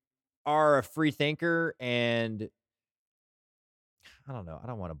you are a free thinker, and I don't know. I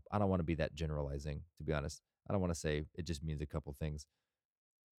don't want to be that generalizing, to be honest. I don't want to say it just means a couple things.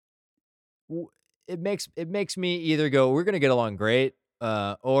 It makes me either go, we're going to get along great,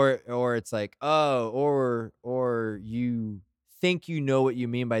 Or it's like, oh, or you think you know what you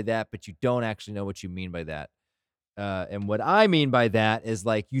mean by that, but you don't actually know what you mean by that. And what I mean by that is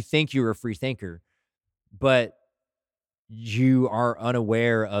like you think you're a free thinker, but you are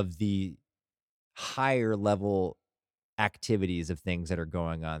unaware of the higher level activities of things that are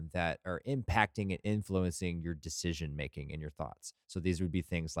going on that are impacting and influencing your decision making and your thoughts. So these would be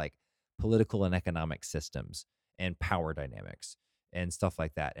things like political and economic systems and power dynamics and stuff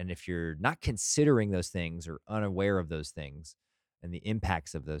like that. And if you're not considering those things or unaware of those things and the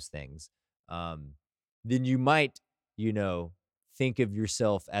impacts of those things, um, then you might, you know, think of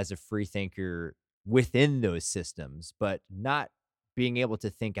yourself as a free thinker within those systems, but not being able to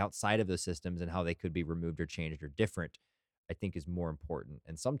think outside of those systems and how they could be removed or changed or different, I think is more important.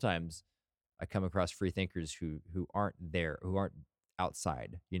 And sometimes I come across free thinkers who aren't there, who aren't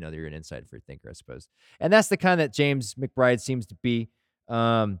outside. You know, they're an inside free thinker, I suppose. And that's the kind that James McBride seems to be.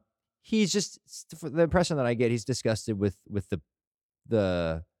 Um, he's just for the impression that I get, he's disgusted with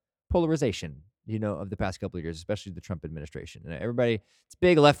the polarization, you know, of the past couple of years, especially the Trump administration. And everybody, it's a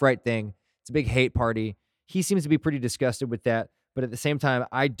big left right thing. It's a big hate party. He seems to be pretty disgusted with that. But at the same time,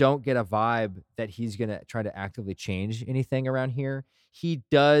 I don't get a vibe that he's going to try to actively change anything around here. He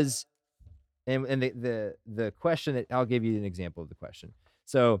does. And the question that I'll give you an example of the question.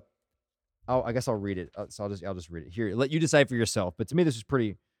 So I guess I'll read it. So I'll just read it here. Let you decide for yourself. But to me, this is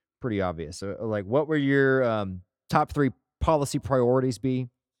pretty obvious. So like, what were your top 3 policy priorities be?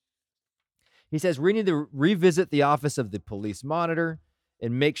 He says we need to revisit the office of the police monitor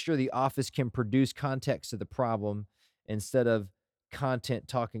and make sure the office can produce context to the problem instead of content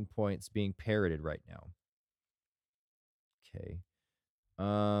talking points being parroted right now. Okay.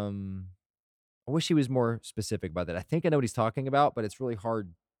 I wish he was more specific about that. I think I know what he's talking about, but it's really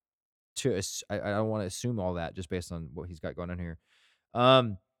hard to. I don't want to assume all that just based on what he's got going on here.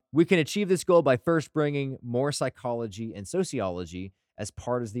 We can achieve this goal by first bringing more psychology and sociology as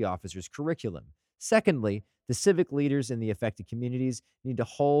part of the officer's curriculum. Secondly, the civic leaders in the affected communities need to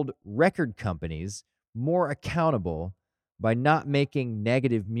hold record companies more accountable by not making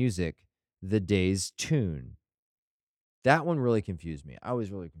negative music the day's tune. That one really confused me. I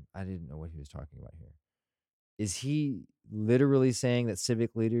didn't know what he was talking about here. Is he literally saying that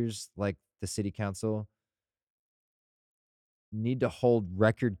civic leaders like the city council need to hold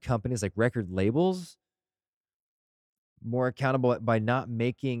record companies like record labels more accountable by not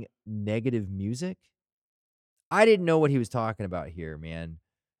making negative music? I didn't know what he was talking about here, man.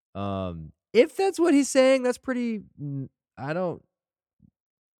 If that's what he's saying, that's pretty I don't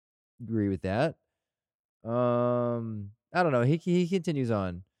agree with that. I don't know. He continues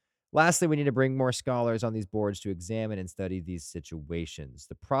on. Lastly, we need to bring more scholars on these boards to examine and study these situations.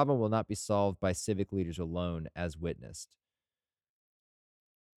 The problem will not be solved by civic leaders alone, as witnessed.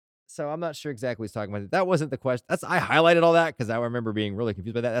 So I'm not sure exactly what he's talking about. That wasn't the question. I highlighted all that because I remember being really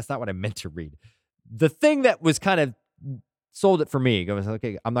confused by that. That's not what I meant to read. The thing that was kind of sold it for me, I was like,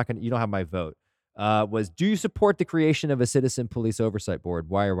 okay, I'm not gonna. You don't have my vote. Was do you support the creation of a citizen police oversight board?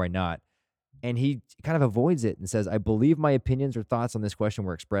 Why or why not? And he kind of avoids it and says, I believe my opinions or thoughts on this question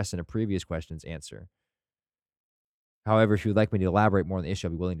were expressed in a previous question's answer. However, if you would like me to elaborate more on the issue,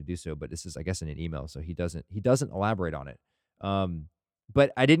 I'll be willing to do so. But this is, I guess, in an email, so he doesn't elaborate on it.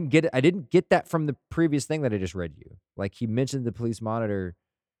 But I didn't get that from the previous thing that I just read you. Like he mentioned the police monitor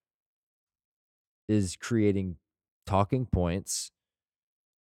is creating talking points,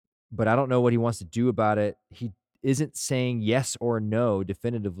 but I don't know what he wants to do about it. He isn't saying yes or no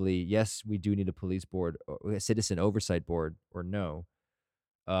definitively. Yes, we do need a police board, or a citizen oversight board, or no.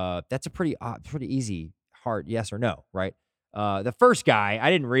 That's a pretty easy, hard yes or no, right? The first guy, I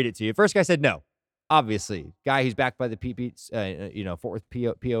didn't read it to you. First guy said no. Obviously, guy who's backed by the Fort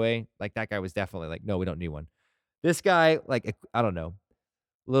Worth POA, like that guy was definitely like, no, we don't need one. This guy, like, I don't know,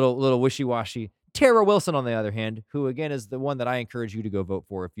 little wishy washy. Tara Wilson, on the other hand, who again is the one that I encourage you to go vote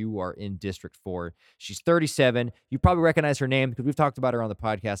for if you are in District 4. She's 37. You probably recognize her name because we've talked about her on the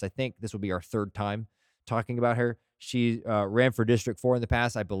podcast. I think this will be our 3rd time talking about her. She ran for District 4 in the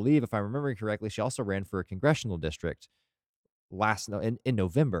past. I believe, if I'm remembering correctly, she also ran for a congressional district in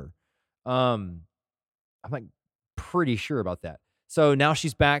November. I'm like pretty sure about that. So now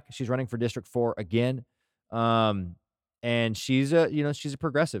she's back. She's running for District 4 again. And she's a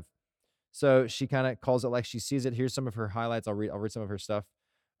progressive. So she kind of calls it like she sees it. Here's some of her highlights. I'll read some of her stuff.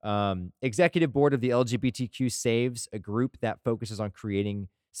 Executive board of the LGBTQ Saves, a group that focuses on creating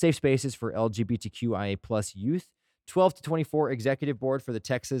safe spaces for LGBTQIA plus youth. 12 to 24 executive board for the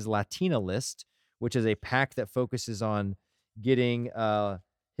Texas Latina List, which is a PAC that focuses on getting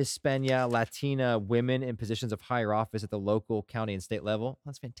Hispania Latina women in positions of higher office at the local, county, and state level.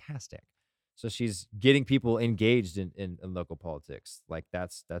 That's fantastic. So she's getting people engaged in local politics. Like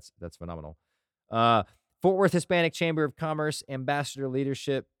that's phenomenal. Uh, Fort Worth Hispanic Chamber of Commerce Ambassador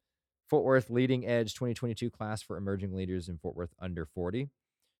Leadership. Fort Worth Leading Edge 2022 class for emerging leaders in Fort Worth under 40.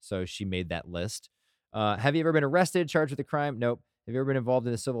 So she made that list. Have you ever been arrested, charged with a crime? Nope. Have you ever been involved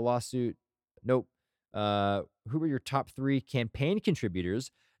in a civil lawsuit? Nope. Who were your top 3 campaign contributors?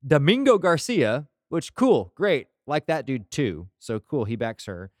 Domingo Garcia, which cool, great. Like that dude too. So cool, he backs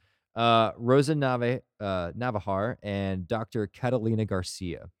her. Rosa Navajar and Dr. Catalina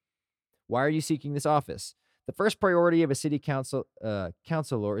Garcia. Why are you seeking this office? The first priority of a city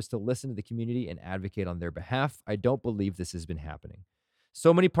councilor is to listen to the community and advocate on their behalf. I don't believe this has been happening.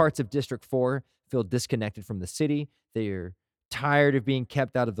 So many parts of District 4 feel disconnected from the city. They're tired of being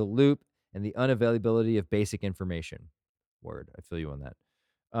kept out of the loop and the unavailability of basic information. Word, I feel you on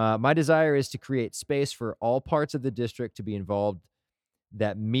that. My desire is to create space for all parts of the district to be involved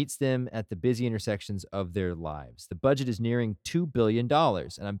that meets them at the busy intersections of their lives. The budget is nearing $2 billion,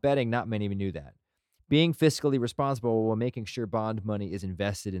 and I'm betting not many of you knew that. Being fiscally responsible while making sure bond money is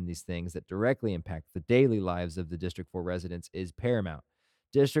invested in these things that directly impact the daily lives of the District 4 residents is paramount.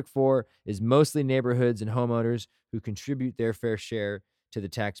 District 4 is mostly neighborhoods and homeowners who contribute their fair share to the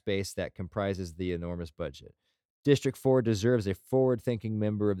tax base that comprises the enormous budget. District 4 deserves a forward-thinking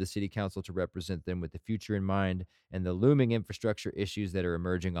member of the city council to represent them with the future in mind and the looming infrastructure issues that are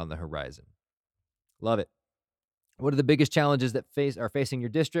emerging on the horizon. Love it. What are the biggest challenges that are facing your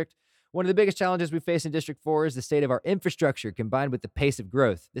district? One of the biggest challenges we face in District 4 is the state of our infrastructure combined with the pace of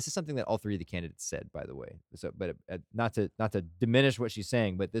growth. This is something that all 3 of the candidates said, by the way. So, but not to diminish what she's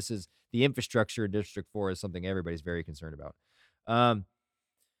saying, but this is the infrastructure in District 4 is something everybody's very concerned about.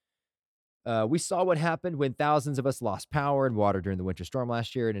 We saw what happened when thousands of us lost power and water during the winter storm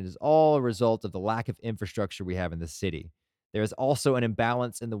last year, and it is all a result of the lack of infrastructure we have in the city. There is also an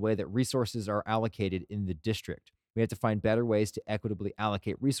imbalance in the way that resources are allocated in the district. We have to find better ways to equitably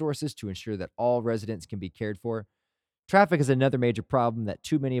allocate resources to ensure that all residents can be cared for. Traffic is another major problem that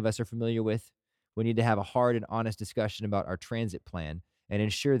too many of us are familiar with. We need to have a hard and honest discussion about our transit plan and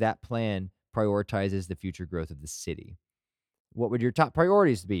ensure that plan prioritizes the future growth of the city. What would your top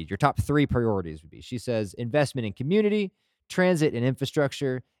priorities be? Your top 3 priorities would be, she says, investment in community, transit and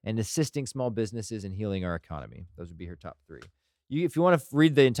infrastructure, and assisting small businesses and healing our economy. Those would be her top 3. If you want to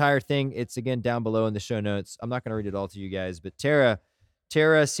read the entire thing, it's again down below in the show notes. I'm not going to read it all to you guys, but Tara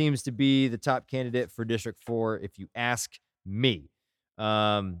seems to be the top candidate for District 4, if you ask me.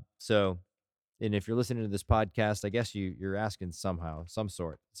 So, and if you're listening to this podcast, I guess you're asking somehow,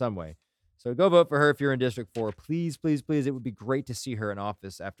 some way. So go vote for her if you're in District 4. Please, please, please. It would be great to see her in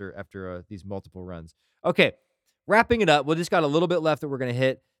office after these multiple runs. Okay, wrapping it up. We just got a little bit left that we're going to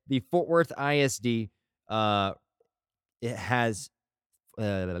hit. The Fort Worth ISD, it has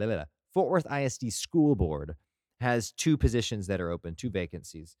Fort Worth ISD School Board has 2 positions that are open, 2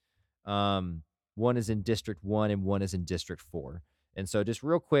 vacancies. One is in District 1 and one is in District 4. And so just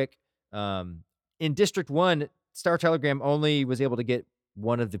real quick, in District 1, Star Telegram only was able to get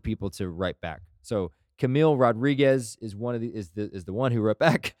one of the people to write back. So Camille Rodriguez is the one who wrote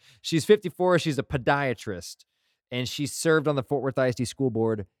back. She's 54. She's a podiatrist, and she served on the Fort Worth ISD School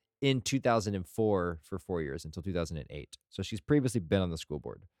Board in 2004 for 4 years until 2008. So she's previously been on the school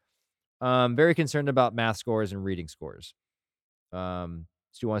board. Very concerned about math scores and reading scores.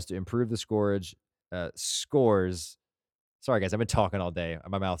 She wants to improve the scores. Sorry, guys, I've been talking all day.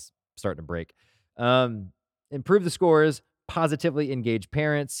 My mouth's starting to break. Improve the scores, positively engage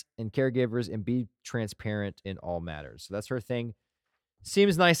parents and caregivers, and be transparent in all matters. So that's her thing.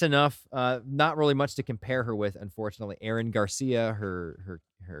 Seems nice enough. Not really much to compare her with, unfortunately. Aaron Garcia,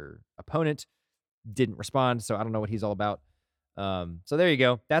 her opponent, didn't respond, so I don't know what he's all about. So there you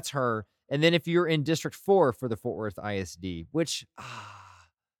go. That's her. And then if you're in District 4 for the Fort Worth ISD, which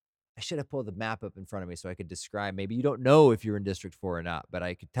I should have pulled the map up in front of me so I could describe. Maybe you don't know if you're in District 4 or not, but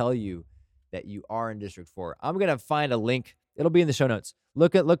I could tell you that you are in District 4. I'm gonna find a link. It'll be in the show notes.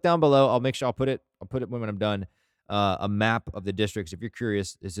 Look down below. I'll make sure I'll put it when I'm done. A map of the districts. If you're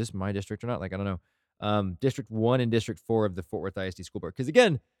curious, is this my district or not? Like, I don't know. District 1 and District 4 of the Fort Worth ISD School Board. Because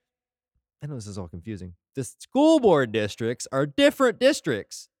again, I know this is all confusing. The school board districts are different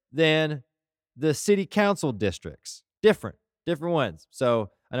districts than the city council districts. Different ones. So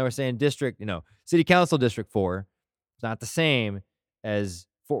I know we're saying district, city council District 4 is not the same as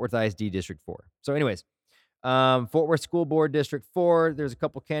Fort Worth ISD District 4. So anyways, Fort Worth School Board District 4, there's a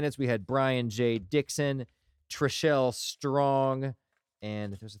couple candidates. We had Brian J. Dixon, Trishelle Strong,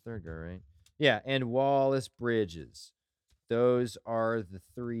 and there's a third girl, right? Yeah, and Wallace Bridges. those are the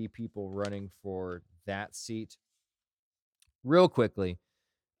three people running for that seat. Real quickly,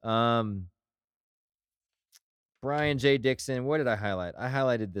 Brian J. Dixon, what did I highlight? I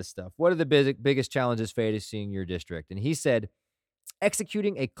highlighted this stuff. What are the biggest challenges facing your district? And he said,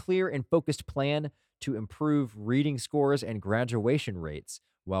 executing a clear and focused plan to improve reading scores and graduation rates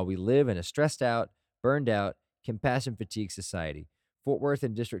while we live in a stressed out, burned out, compassion fatigue society. Fort Worth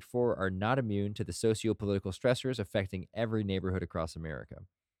and District 4 are not immune to the socio-political stressors affecting every neighborhood across America.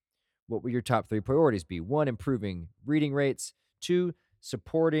 What would your top three priorities be? 1, improving reading rates. 2,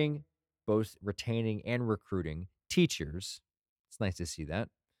 supporting both retaining and recruiting teachers. It's nice to see that.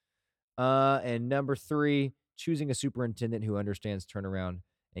 And number 3, choosing a superintendent who understands turnaround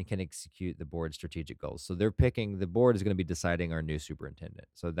and can execute the board's strategic goals. So they're picking, the board is going to be deciding our new superintendent.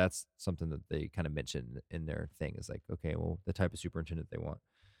 So that's something that they kind of mentioned in their thing, is like, okay, well, the type of superintendent they want.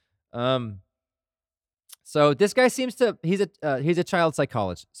 So this guy seems to, he's a child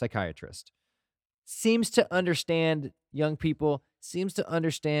psychiatrist. Seems to understand young people, seems to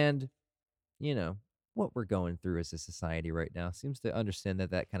understand, what we're going through as a society right now. Seems to understand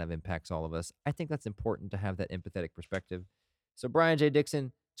that that kind of impacts all of us. I think that's important to have that empathetic perspective. So Brian J.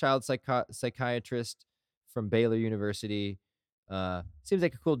 Dixon, child psychiatrist from Baylor University, seems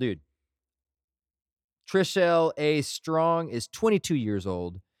like a cool dude. Trishelle A. Strong is 22 years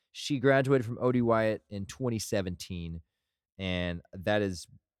old. She graduated from O.D. Wyatt in 2017, and it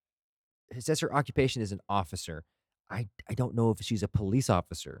says her occupation is an officer. I don't know if she's a police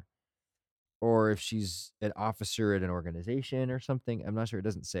officer or if she's an officer at an organization or something. I'm not sure. It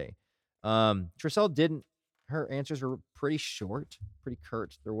doesn't say. Trishelle her answers were pretty short, pretty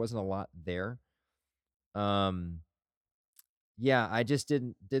curt. There wasn't a lot there. Yeah, I just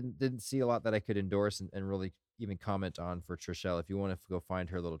didn't see a lot that I could endorse and really even comment on for Trishelle. If you want to go find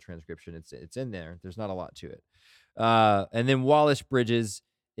her little transcription, it's in there. There's not a lot to it. And then Wallace Bridges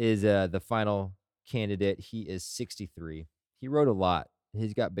is the final candidate. He is 63. He wrote a lot.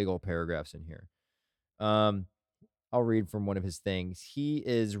 He's got big old paragraphs in here. I'll read from one of his things. He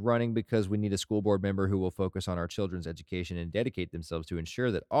is running because we need a school board member who will focus on our children's education and dedicate themselves to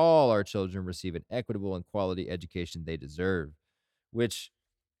ensure that all our children receive an equitable and quality education they deserve, which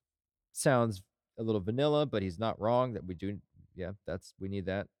sounds a little vanilla, but he's not wrong that we do. Yeah, we need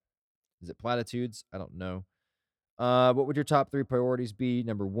that. Is it platitudes? I don't know. What would your top three priorities be?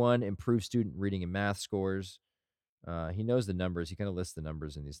 Number 1, improve student reading and math scores. He knows the numbers. He kind of lists the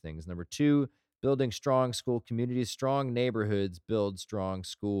numbers in these things. Number 2, building strong school communities. Strong neighborhoods build strong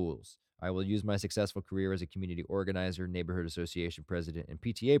schools. I will use my successful career as a community organizer, neighborhood association president, and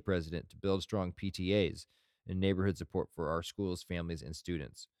PTA president to build strong PTAs and neighborhood support for our schools, families, and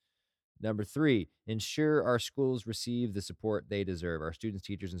students. Number 3, ensure our schools receive the support they deserve. Our students,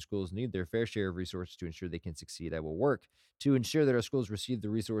 teachers, and schools need their fair share of resources to ensure they can succeed. I will work to ensure that our schools receive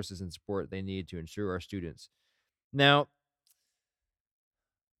the resources and support they need to ensure our students. Now,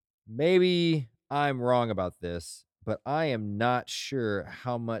 maybe I'm wrong about this, but I am not sure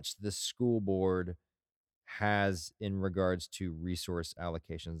how much the school board has in regards to resource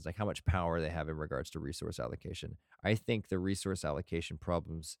allocations, like how much power they have in regards to resource allocation. I think the resource allocation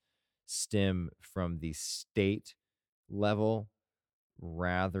problems stem from the state level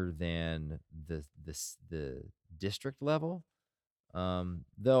rather than the district level.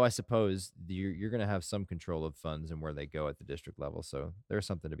 Though I suppose you're going to have some control of funds and where they go at the district level, so there's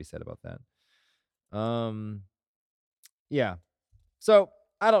something to be said about that. Yeah. So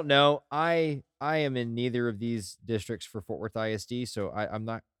I don't know. I am in neither of these districts for Fort Worth ISD, so I'm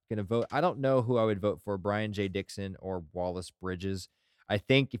not going to vote. I don't know who I would vote for, Brian J. Dixon or Wallace Bridges. I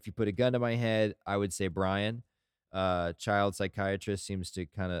think if you put a gun to my head, I would say Brian. Child psychiatrist seems to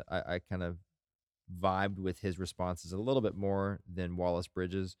I kind of vibed with his responses a little bit more than Wallace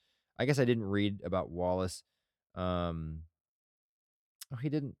Bridges. I guess I didn't read about Wallace. He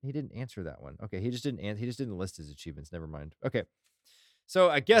didn't answer that one. Okay, he just didn't list his achievements. Never mind. Okay. So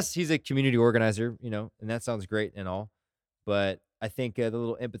I guess he's a community organizer, and that sounds great and all, but I think the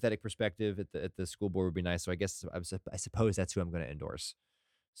little empathetic perspective at the school board would be nice. So I guess I suppose that's who I'm going to endorse.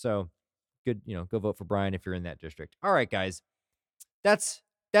 So good, go vote for Brian if you're in that district. All right, guys, that's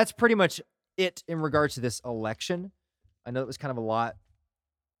pretty much it in regards to this election. I know it was kind of a lot.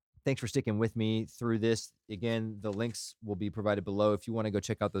 Thanks for sticking with me through this. Again, the links will be provided below if you want to go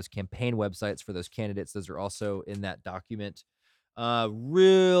check out those campaign websites for those candidates. Those are also in that document.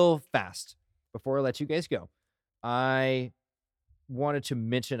 Real fast, before I let you guys go, I wanted to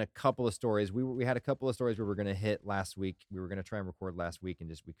mention a couple of stories. We had a couple of stories we were going to hit last week. We were going to try and record last week, and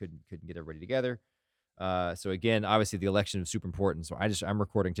just we couldn't get everybody together. So again, obviously the election is super important. So I'm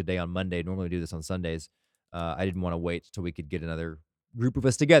recording today on Monday. Normally we do this on Sundays. I didn't want to wait till we could get another group of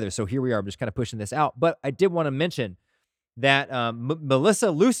us together. So here we are. I'm just kind of pushing this out. But I did want to mention that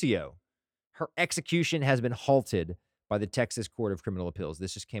Melissa Lucio, her execution has been halted by the Texas Court of Criminal Appeals.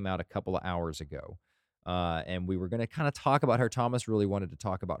 This just came out a couple of hours ago. And we were going to kind of talk about her. Thomas really wanted to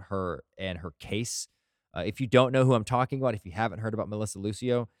talk about her and her case. If you don't know who I'm talking about, if you haven't heard about Melissa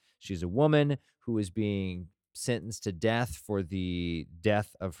Lucio, she's a woman who is being sentenced to death for the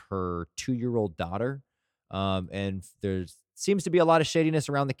death of her 2-year-old daughter. And there seems to be a lot of shadiness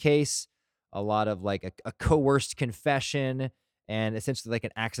around the case, a lot of like a coerced confession, and essentially like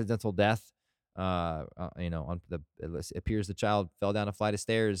an accidental death. It appears the child fell down a flight of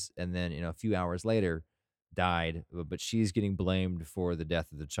stairs and then, a few hours later died, but she's getting blamed for the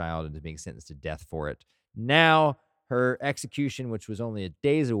death of the child and is being sentenced to death for it. Now her execution, which was only a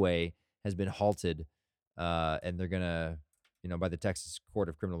days away, has been halted. And they're going to, by the Texas Court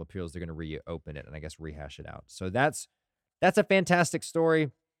of Criminal Appeals, they're going to reopen it and I guess rehash it out. So that's a fantastic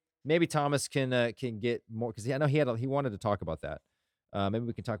story. Maybe Thomas can get more, because I know he wanted to talk about that. Maybe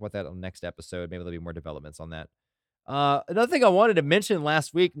we can talk about that on the next episode. Maybe there'll be more developments on that. Another thing I wanted to mention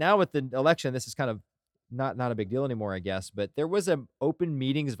last week, now with the election, this is kind of not a big deal anymore, I guess, but there was an open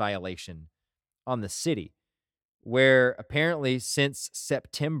meetings violation on the city where apparently since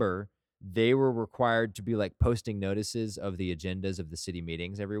September, they were required to be like posting notices of the agendas of the city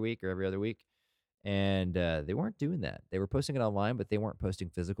meetings every week or every other week. And they weren't doing that. They were posting it online, but they weren't posting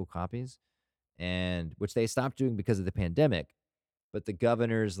physical copies, and which they stopped doing because of the pandemic. But the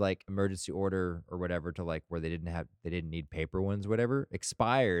governor's like emergency order or whatever to like where they didn't need paper ones, whatever,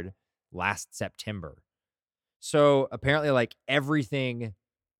 expired last September. So apparently like everything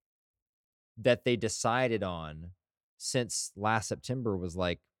that they decided on since last September was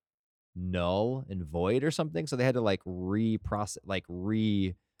like null and void or something. So they had to like reaffirm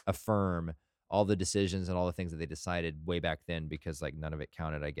all the decisions and all the things that they decided way back then, because like none of it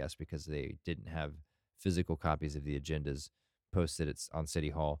counted, I guess, because they didn't have physical copies of the agendas posted on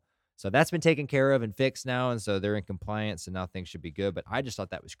City Hall. So that's been taken care of and fixed now, and so they're in compliance, and now things should be good. But I just thought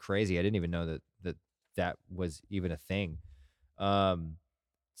that was crazy. I didn't even know that was even a thing.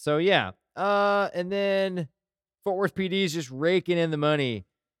 So yeah. And then Fort Worth PD is just raking in the money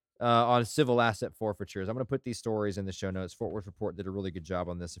on civil asset forfeitures. I'm going to put these stories in the show notes. Fort Worth Report did a really good job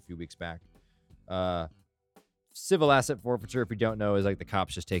on this a few weeks back. Civil asset forfeiture, if you don't know, is like the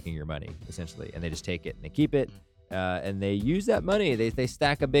cops just taking your money, essentially, and they just take it and they keep it. And they use that money. They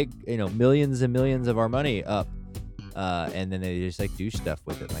stack a big, millions and millions of our money up. And then they just like do stuff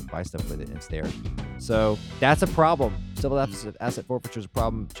with it, like buy stuff with it, and it's theirs. So that's a problem. Civil asset forfeiture is a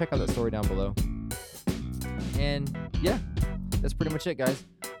problem. Check out that story down below. And yeah, that's pretty much it, guys.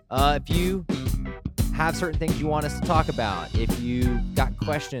 If you have certain things you want us to talk about, if you got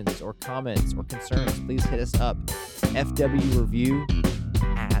questions or comments or concerns, please hit us up. FW Review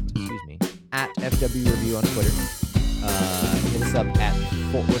at FW Review on Twitter. Hit us up at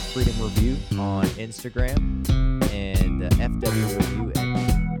Fort Worth Freedom Review on Instagram, and FW Review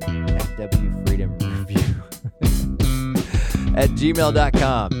at FW Freedom Review at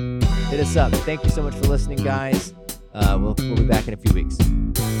gmail.com. Hit us up. Thank you so much for listening, guys. We'll be back in a few weeks.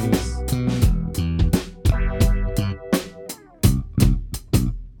 Peace.